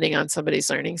instruction depending on somebody's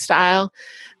learning style,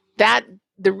 that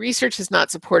the research has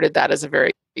not supported that as a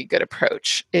very good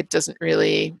approach. It doesn't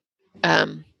really,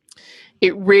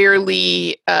 it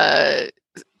rarely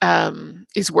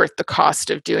is worth the cost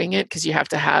of doing it because you have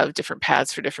to have different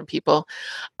paths for different people.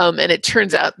 And it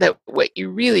turns out that what you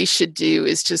really should do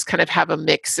is just kind of have a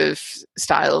mix of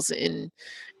styles in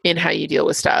how you deal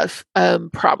with stuff.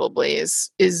 Probably is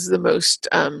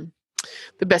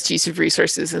the best use of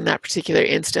resources in that particular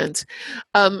instance.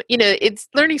 It's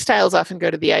learning styles often go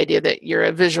to the idea that you're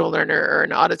a visual learner or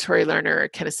an auditory learner or a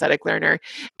kinesthetic learner.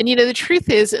 And, the truth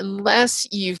is, unless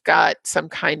you've got some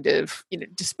kind of,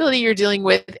 disability you're dealing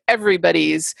with,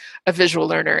 everybody's a visual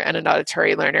learner and an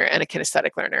auditory learner and a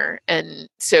kinesthetic learner. And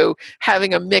so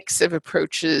having a mix of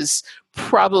approaches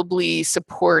probably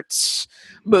supports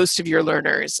most of your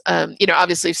learners.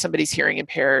 Obviously if somebody's hearing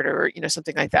impaired or,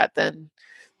 something like that, then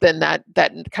that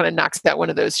kind of knocks out one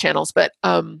of those channels. But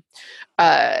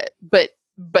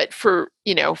for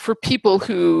for people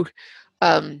who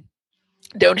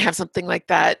don't have something like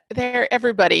that,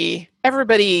 everybody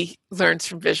learns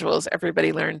from visuals.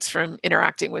 Everybody learns from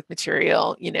interacting with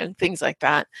material. Things like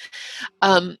that.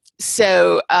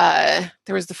 So there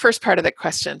was the first part of that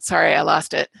question. Sorry, I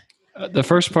lost it. The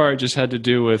first part just had to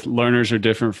do with learners are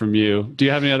different from you. Do you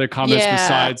have any other comments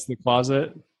besides the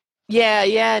closet?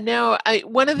 Yeah. No,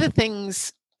 one of the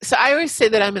things, so I always say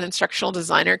that I'm an instructional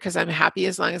designer because I'm happy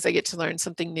as long as I get to learn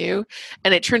something new.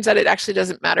 And it turns out it actually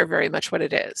doesn't matter very much what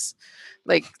it is.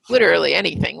 Like literally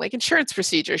anything, like insurance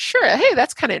procedures. Sure. Hey,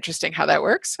 that's kind of interesting how that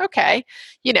works. Okay.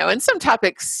 And some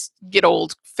topics get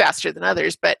old faster than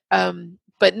others, but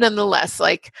nonetheless,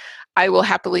 like I will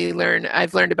happily learn.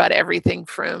 I've learned about everything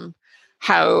from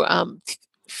how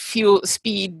fuel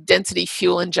speed density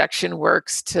fuel injection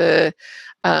works to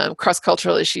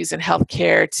cross-cultural issues in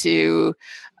healthcare to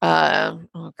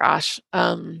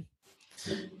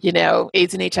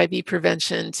AIDS and HIV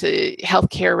prevention to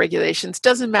healthcare regulations.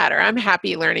 Doesn't matter. I'm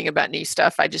happy learning about new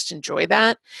stuff. I just enjoy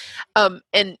that.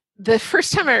 And the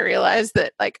first time I realized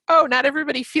that, not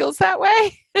everybody feels that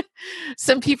way.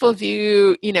 Some people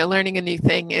view, learning a new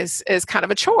thing as kind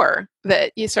of a chore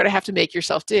that you sort of have to make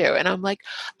yourself do. And I'm like,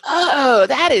 oh,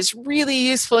 that is really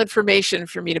useful information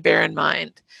for me to bear in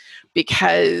mind.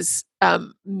 Because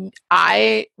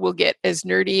I will get as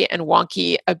nerdy and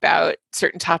wonky about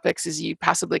certain topics as you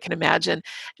possibly can imagine.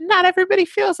 Not everybody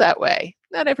feels that way.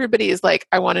 Not everybody is like,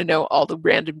 I want to know all the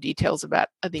random details about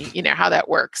how that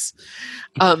works.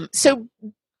 So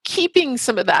keeping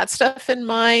some of that stuff in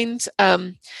mind.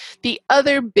 The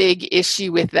other big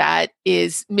issue with that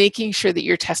is making sure that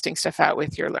you're testing stuff out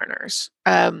with your learners,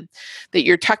 that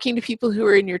you're talking to people who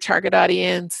are in your target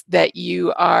audience, that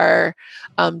you are,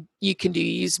 you can do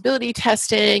usability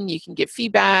testing, you can get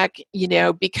feedback,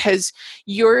 because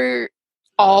you're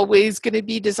always going to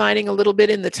be designing a little bit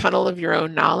in the tunnel of your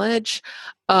own knowledge.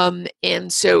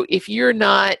 And so if you're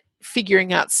not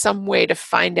figuring out some way to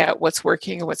find out what's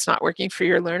working and what's not working for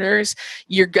your learners,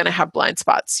 you're going to have blind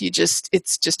spots.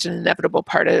 It's just an inevitable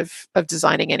part of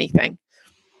designing anything.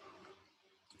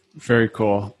 Very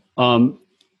cool. I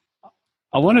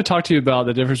want to talk to you about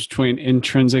the difference between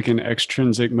intrinsic and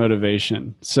extrinsic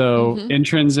motivation. So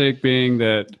intrinsic being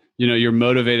that, you're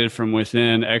motivated from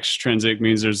within. Extrinsic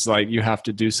means there's you have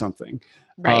to do something.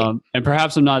 Right. And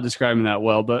perhaps I'm not describing that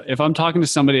well, but if I'm talking to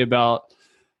somebody about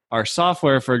our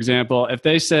software, for example, if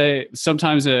they say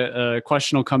sometimes a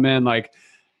question will come in like,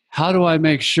 how do I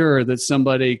make sure that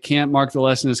somebody can't mark the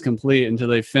lesson as complete until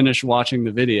they finish watching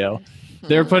the video?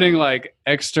 They're putting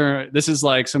external, this is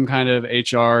like some kind of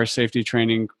HR safety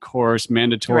training course,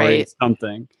 mandatory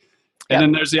something. And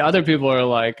then there's the other people who are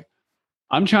like,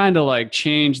 I'm trying to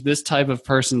change this type of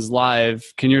person's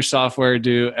life. Can your software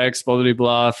do X, blah, blah,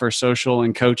 blah for social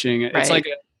and coaching? It's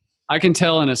I can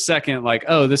tell in a second,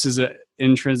 oh, this is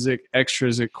intrinsic,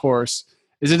 extrinsic course.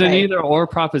 Is it an Right. either or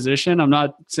proposition? I'm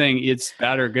not saying it's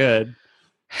bad or good.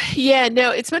 Yeah,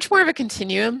 no, it's much more of a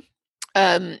continuum.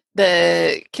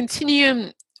 The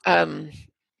continuum,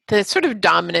 the sort of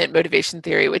dominant motivation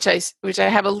theory, which I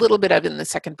have a little bit of in the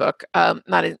second book. I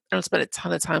don't spend a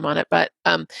ton of time on it, but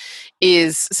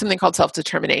is something called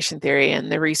self-determination theory,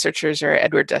 and the researchers are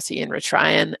Edward Deci and Rich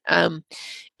Ryan.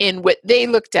 And what they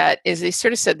looked at is they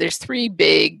sort of said there's three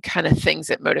big kind of things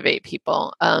that motivate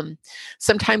people.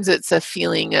 Sometimes it's a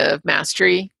feeling of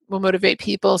mastery will motivate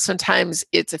people. Sometimes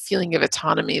it's a feeling of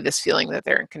autonomy, this feeling that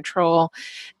they're in control.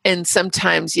 And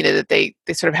sometimes, that they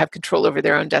sort of have control over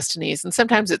their own destinies. And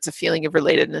sometimes it's a feeling of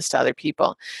relatedness to other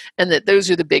people. And that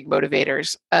those are the big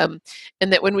motivators. And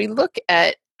that when we look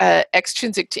at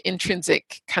extrinsic to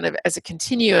intrinsic kind of as a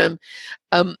continuum,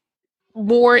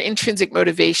 more intrinsic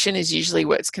motivation is usually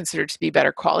what's considered to be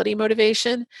better quality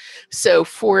motivation. So,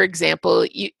 for example,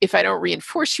 if I don't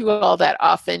reinforce you all that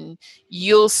often,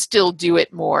 you'll still do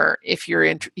it more if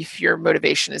your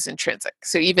motivation is intrinsic.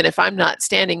 So even if I'm not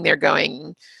standing there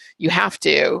going, you have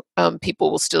to,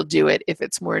 people will still do it if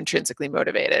it's more intrinsically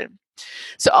motivated.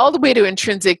 So all the way to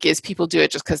intrinsic is people do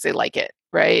it just because they like it,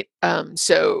 right?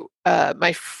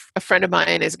 A friend of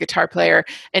mine is a guitar player,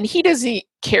 and he doesn't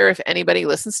care if anybody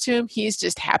listens to him. He's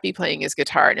just happy playing his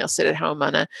guitar, and he'll sit at home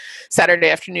on a Saturday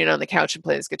afternoon on the couch and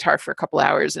play his guitar for a couple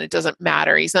hours, and it doesn't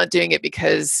matter. He's not doing it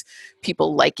because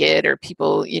people like it or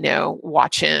people,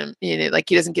 watch him. Like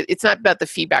he doesn't get. It's not about the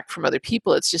feedback from other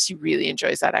people. It's just he really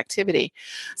enjoys that activity.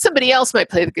 Somebody else might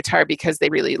play the guitar because they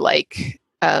really like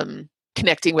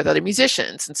connecting with other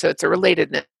musicians, and so it's a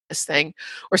relatedness thing.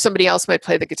 Or somebody else might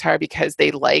play the guitar because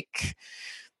they like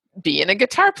being a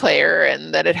guitar player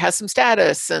and that it has some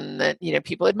status and that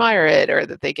people admire it or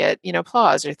that they get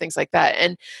applause or things like that.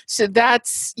 And so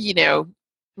that's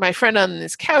my friend on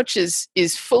this couch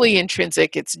is fully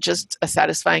intrinsic. It's just a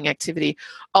satisfying activity,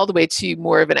 all the way to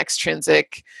more of an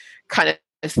extrinsic kind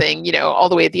of thing, all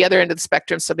the way at the other end of the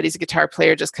spectrum. Somebody's a guitar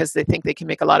player just because they think they can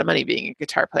make a lot of money being a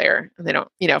guitar player, and they don't,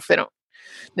 if they don't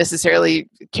necessarily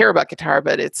care about guitar,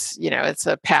 but it's it's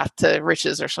a path to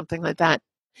riches or something like that.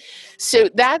 So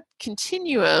that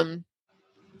continuum,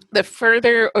 the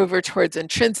further over towards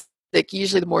intrinsic,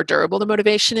 usually the more durable the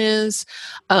motivation is.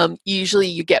 Usually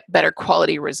you get better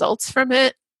quality results from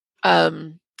it.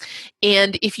 And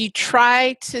if you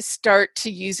try to start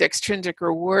to use extrinsic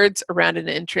rewards around an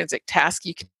intrinsic task,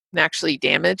 you can actually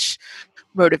damage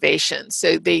motivation.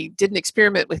 So they did an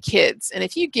experiment with kids, and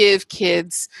if you give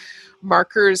kids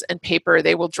markers and paper,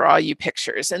 they will draw you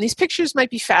pictures, and these pictures might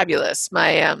be fabulous.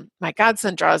 My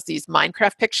godson draws these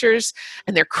Minecraft pictures,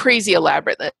 and they're crazy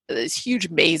elaborate. These huge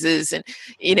mazes, and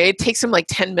it takes him like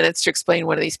 10 minutes to explain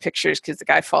one of these pictures because the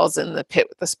guy falls in the pit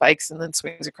with the spikes and then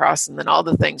swings across and then all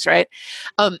the things, right?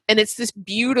 And it's this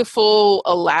beautiful,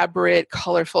 elaborate,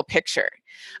 colorful picture.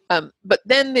 But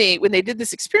then when they did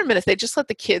this experiment, if they just let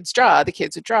the kids draw, the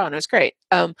kids would draw, and it was great.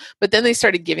 But then they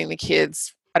started giving the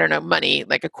kids, I don't know, money,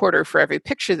 like a quarter for every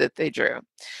picture that they drew.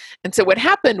 And so what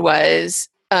happened was,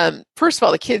 first of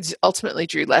all, the kids ultimately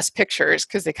drew less pictures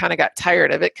because they kind of got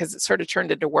tired of it because it sort of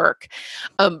turned into work.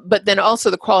 But then also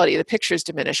the quality of the pictures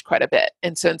diminished quite a bit.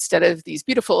 And so instead of these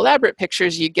beautiful, elaborate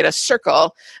pictures, you get a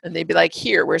circle and they'd be like,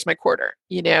 here, where's my quarter?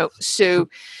 So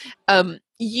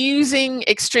using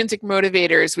extrinsic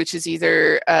motivators, which is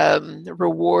either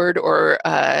reward or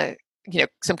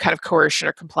some kind of coercion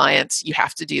or compliance. You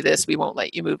have to do this. We won't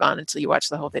let you move on until you watch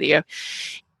the whole video.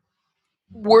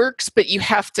 Works, but you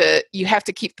have to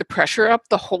keep the pressure up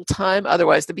the whole time.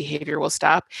 Otherwise, the behavior will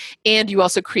stop. And you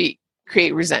also create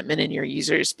resentment in your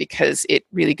users because it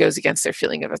really goes against their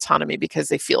feeling of autonomy because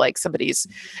they feel like somebody's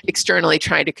externally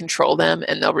trying to control them,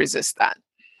 and they'll resist that.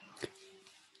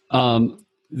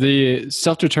 The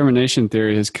self-determination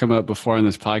theory has come up before in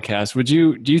this podcast.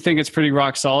 Do you think it's pretty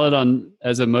rock solid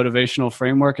as a motivational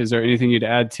framework? Is there anything you'd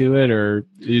add to it, or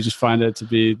do you just find it to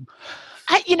be?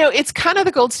 It's kind of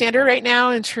the gold standard right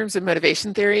now in terms of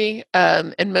motivation theory.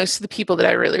 And most of the people that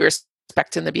I really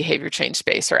respect in the behavior change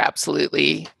space are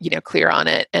absolutely, clear on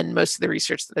it. And most of the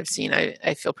research that I've seen,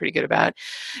 I feel pretty good about.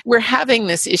 We're having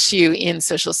this issue in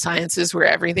social sciences where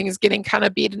everything is getting kind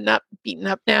of beaten up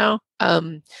now.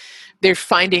 They're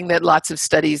finding that lots of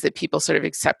studies that people sort of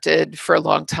accepted for a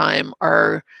long time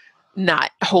are not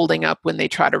holding up when they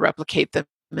try to replicate them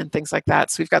and things like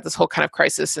that. So we've got this whole kind of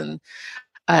crisis in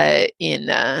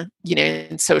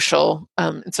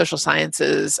social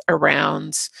sciences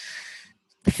around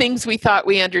things we thought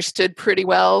we understood pretty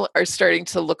well are starting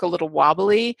to look a little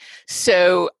wobbly.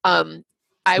 So I would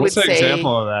say, what's an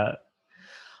example of that?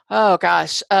 Oh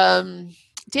gosh.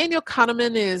 Daniel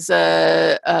Kahneman is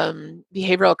a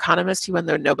behavioral economist. He won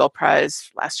the Nobel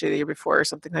Prize last year, the year before, or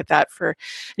something like that. And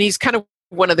he's kind of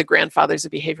one of the grandfathers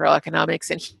of behavioral economics.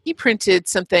 And he printed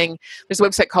something. There's a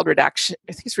website called Redaction.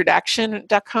 I think it's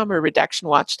redaction.com or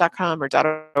redactionwatch.com or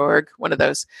 .org. One of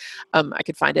those. I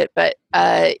could find it, but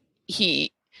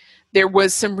there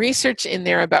was some research in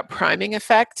there about priming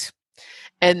effect.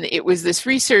 And it was this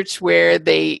research where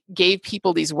they gave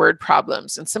people these word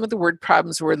problems, and some of the word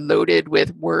problems were loaded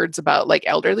with words about like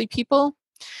elderly people.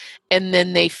 And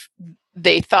then they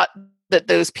thought that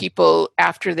those people,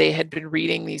 after they had been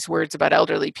reading these words about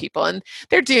elderly people, and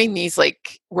they're doing these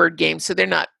like word games, so they're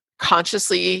not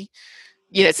consciously,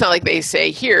 it's not like they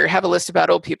say, here, have a list about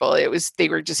old people. They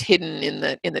were just hidden in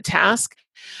the task.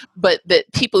 But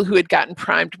that people who had gotten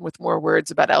primed with more words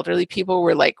about elderly people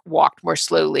were like walked more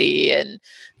slowly, and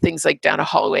things like down a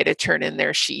hallway to turn in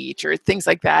their sheet or things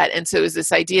like that. And so it was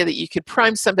this idea that you could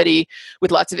prime somebody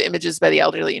with lots of images by the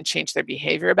elderly and change their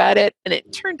behavior about it. And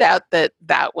it turned out that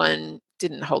one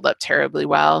didn't hold up terribly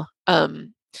well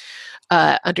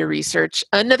under research.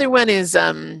 Another one is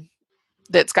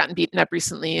that's gotten beaten up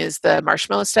recently is the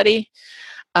marshmallow study.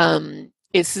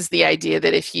 This is the idea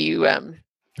that if you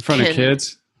in front of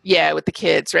kids? Yeah, with the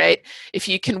kids, right? If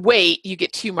you can wait, you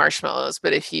get 2 marshmallows.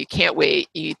 But if you can't wait,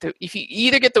 you can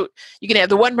have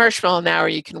the 1 marshmallow now, or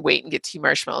you can wait and get 2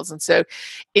 marshmallows. And so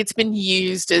it's been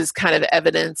used as kind of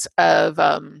evidence of,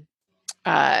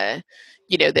 that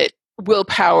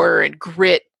willpower and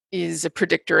grit is a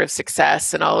predictor of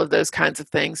success and all of those kinds of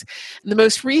things. And the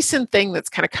most recent thing that's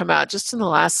kind of come out just in the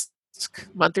last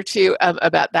month or two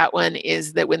about that one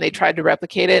is that when they tried to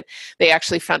replicate it, they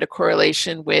actually found a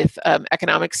correlation with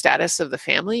economic status of the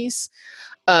families.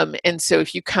 And so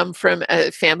if you come from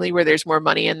a family where there's more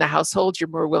money in the household, you're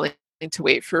more willing to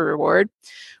wait for a reward,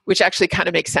 which actually kind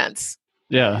of makes sense.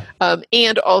 Yeah.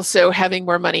 And also having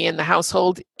more money in the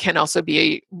household can also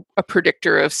be a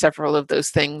predictor of several of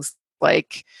those things,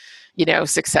 like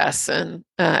success and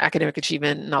academic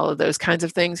achievement and all of those kinds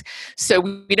of things. So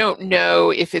we don't know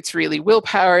if it's really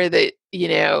willpower that, we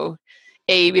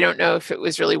don't know if it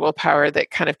was really willpower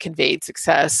that kind of conveyed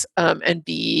success. And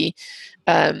B,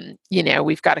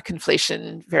 we've got a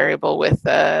conflation variable with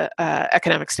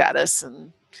economic status.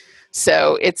 And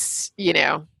so it's,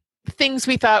 things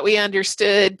we thought we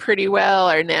understood pretty well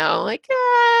are now like,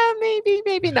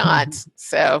 maybe not.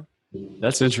 So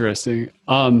that's interesting.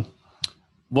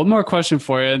 One more question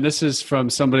for you, and this is from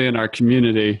somebody in our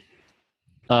community.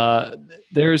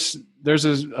 There's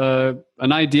an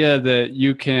idea that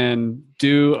you can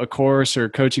do a course or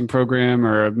coaching program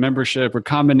or a membership or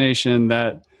combination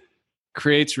that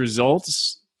creates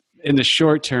results in the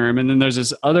short term, and then there's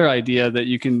this other idea that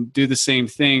you can do the same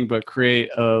thing but create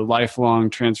a lifelong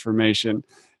transformation.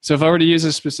 So if I were to use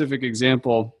a specific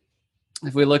example,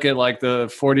 if we look at like the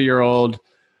 40-year-old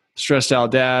stressed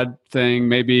out dad thing,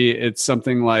 maybe it's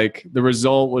something like the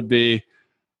result would be,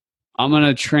 I'm going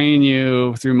to train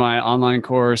you through my online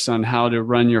course on how to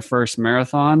run your first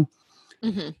marathon.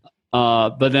 Mm-hmm.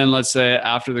 But then let's say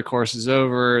after the course is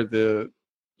over, the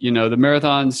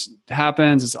marathons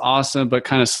happens, it's awesome, but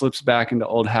kind of slips back into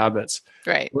old habits.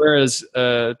 Right. Whereas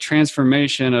a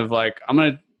transformation of like, I'm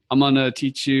going to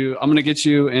teach you, I'm going to get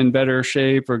you in better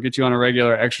shape or get you on a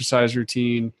regular exercise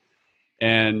routine.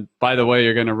 And by the way,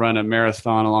 you're going to run a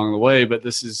marathon along the way, but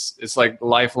it's like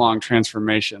lifelong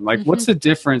transformation. Like, mm-hmm. What's the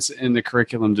difference in the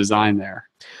curriculum design there?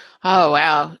 Oh,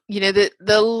 wow.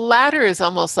 The latter is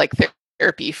almost like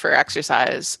therapy for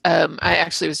exercise. I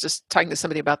actually was just talking to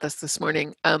somebody about this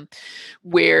morning,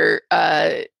 where,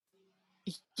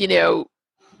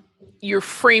 your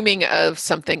framing of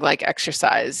something like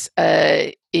exercise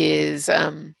is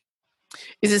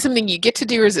it something you get to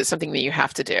do, or is it something that you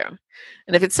have to do?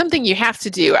 And if it's something you have to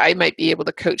do, I might be able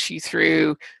to coach you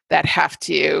through that have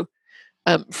to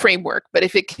framework. But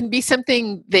if it can be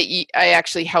something that I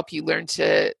actually help you learn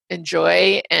to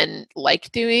enjoy and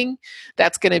like doing,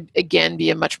 that's going to, again,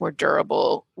 be a much more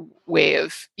durable way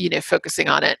of, focusing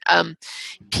on it.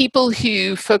 People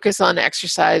who focus on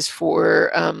exercise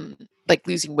for like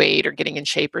losing weight or getting in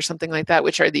shape or something like that,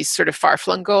 which are these sort of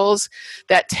far-flung goals,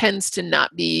 that tends to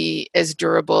not be as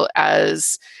durable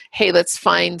as, hey, let's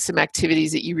find some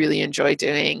activities that you really enjoy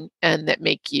doing and that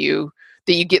you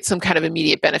get some kind of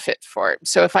immediate benefit for it.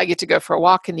 So if I get to go for a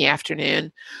walk in the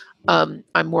afternoon, I'm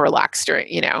more relaxed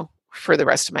for the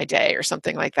rest of my day or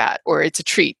something like that. Or it's a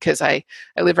treat because I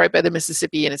live right by the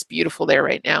Mississippi and it's beautiful there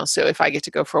right now. So if I get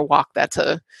to go for a walk, that's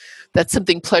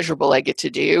something pleasurable I get to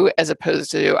do, as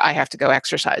opposed to I have to go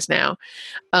exercise now.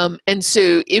 And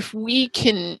so if we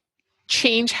can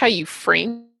change how you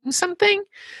frame something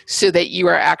so that you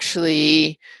are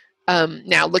actually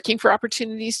Now looking for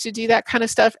opportunities to do that kind of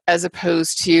stuff, as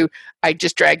opposed to I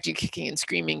just dragged you kicking and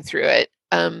screaming through it,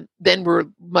 then we're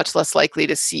much less likely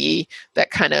to see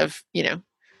that kind of,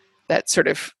 that sort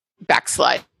of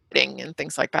backsliding and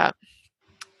things like that.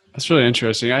 That's really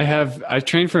interesting. I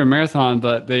trained for a marathon,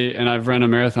 and I've run a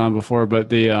marathon before,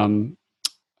 but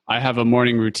I have a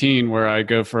morning routine where I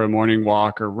go for a morning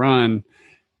walk or run,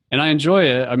 and I enjoy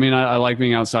it. I mean, I like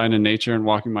being outside in nature and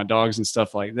walking my dogs and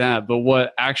stuff like that. But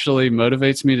what actually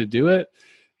motivates me to do it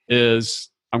is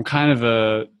I'm kind of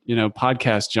a,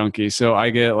 podcast junkie. So I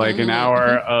get like an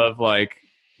hour of like,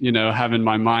 having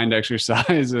my mind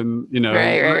exercise and,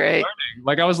 right. learning.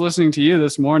 Like I was listening to you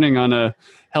this morning on a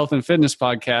health and fitness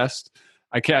podcast.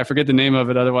 I forget the name of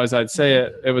it. Otherwise I'd say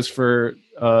it. It was for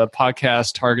a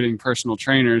podcast targeting personal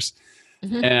trainers.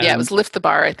 And it was Lift the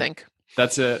Bar, I think.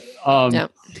 That's it.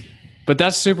 But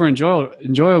that's super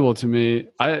enjoyable to me.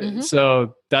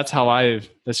 So that's how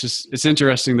it's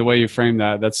interesting the way you frame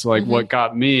that. That's like what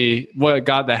got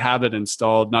the habit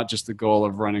installed, not just the goal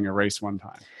of running a race one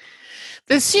time.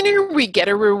 The sooner we get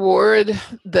a reward,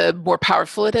 the more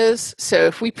powerful it is. So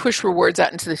if we push rewards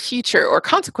out into the future or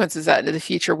consequences out into the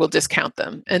future, we'll discount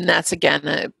them. And that's, again,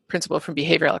 a principle from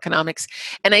behavioral economics.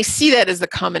 And I see that as the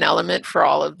common element for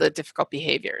all of the difficult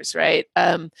behaviors, right?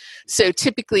 So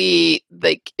typically,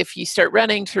 like if you start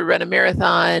running to run a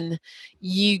marathon,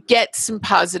 you get some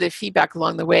positive feedback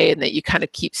along the way, and that you kind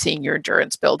of keep seeing your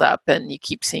endurance build up, and you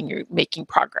keep seeing you're making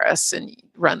progress, and you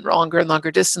run longer and longer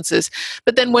distances.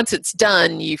 But then once it's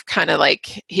done, you've kind of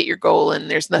like hit your goal, and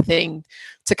there's nothing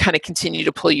to kind of continue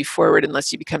to pull you forward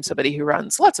unless you become somebody who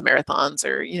runs lots of marathons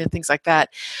or things like that.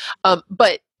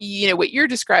 But what you're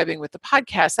describing with the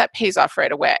podcast, that pays off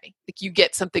right away. Like you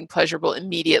get something pleasurable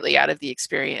immediately out of the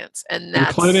experience, and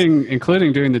that's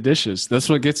including doing the dishes. That's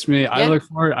what gets me. Yeah.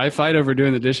 I fight over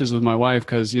doing the dishes with my wife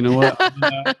because you know what,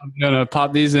 I'm gonna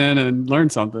pop these in and learn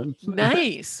something.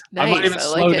 Nice. I might even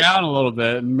slow down a little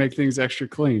bit and make things extra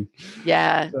clean.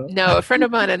 Yeah. So. No, a friend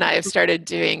of mine and I have started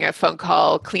doing a phone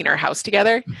call clean our house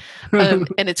together, and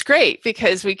it's great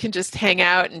because we can just hang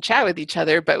out and chat with each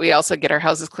other, but we also get our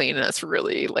houses clean, and that's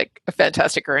really like a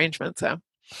fantastic arrangement. So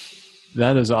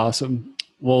that is awesome.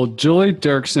 Well, Julie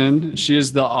Dirksen, she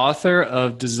is the author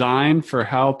of Design for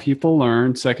How People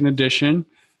Learn, second edition,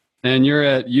 and you're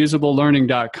at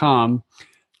usablelearning.com.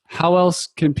 How else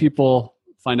can people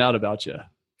find out about you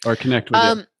or connect with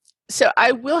you? So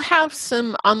I will have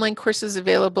some online courses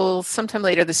available sometime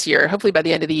later this year, hopefully by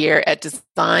the end of the year, at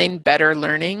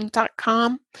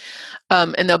designbetterlearning.com.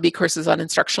 And there'll be courses on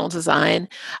instructional design.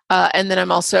 And then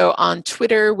I'm also on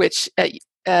Twitter, which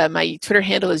my Twitter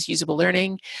handle is Usable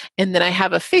Learning. And then I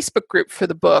have a Facebook group for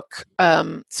the book.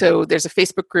 So there's a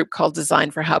Facebook group called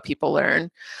Design for How People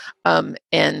Learn.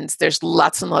 And there's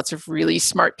lots and lots of really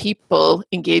smart people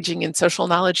engaging in social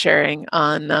knowledge sharing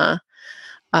on the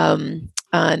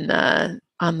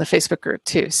Facebook group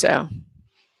too. So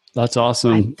that's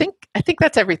awesome. I think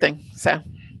that's everything. So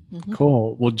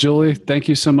cool. Well, Julie, thank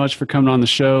you so much for coming on the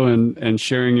show and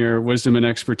sharing your wisdom and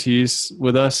expertise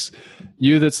with us.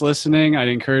 You that's listening, I'd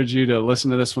encourage you to listen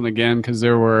to this one again because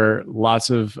there were lots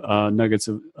of nuggets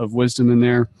of wisdom in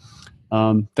there.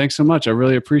 Thanks so much. I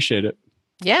really appreciate it.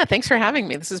 Yeah, thanks for having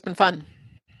me. This has been fun.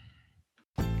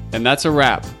 And that's a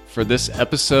wrap for this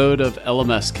episode of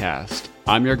LMS Cast.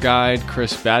 I'm your guide,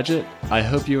 Chris Badgett. I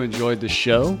hope you enjoyed the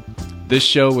show. This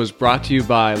show was brought to you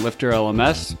by Lifter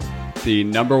LMS, the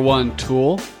 #1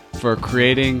 tool for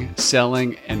creating,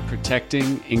 selling, and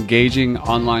protecting engaging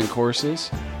online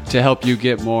courses to help you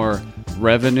get more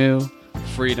revenue,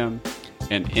 freedom,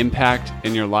 and impact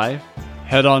in your life.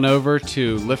 Head on over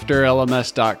to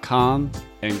lifterlms.com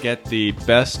and get the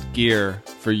best gear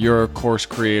for your course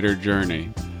creator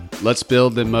journey. Let's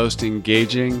build the most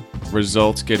engaging,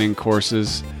 results-getting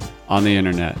courses on the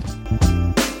internet.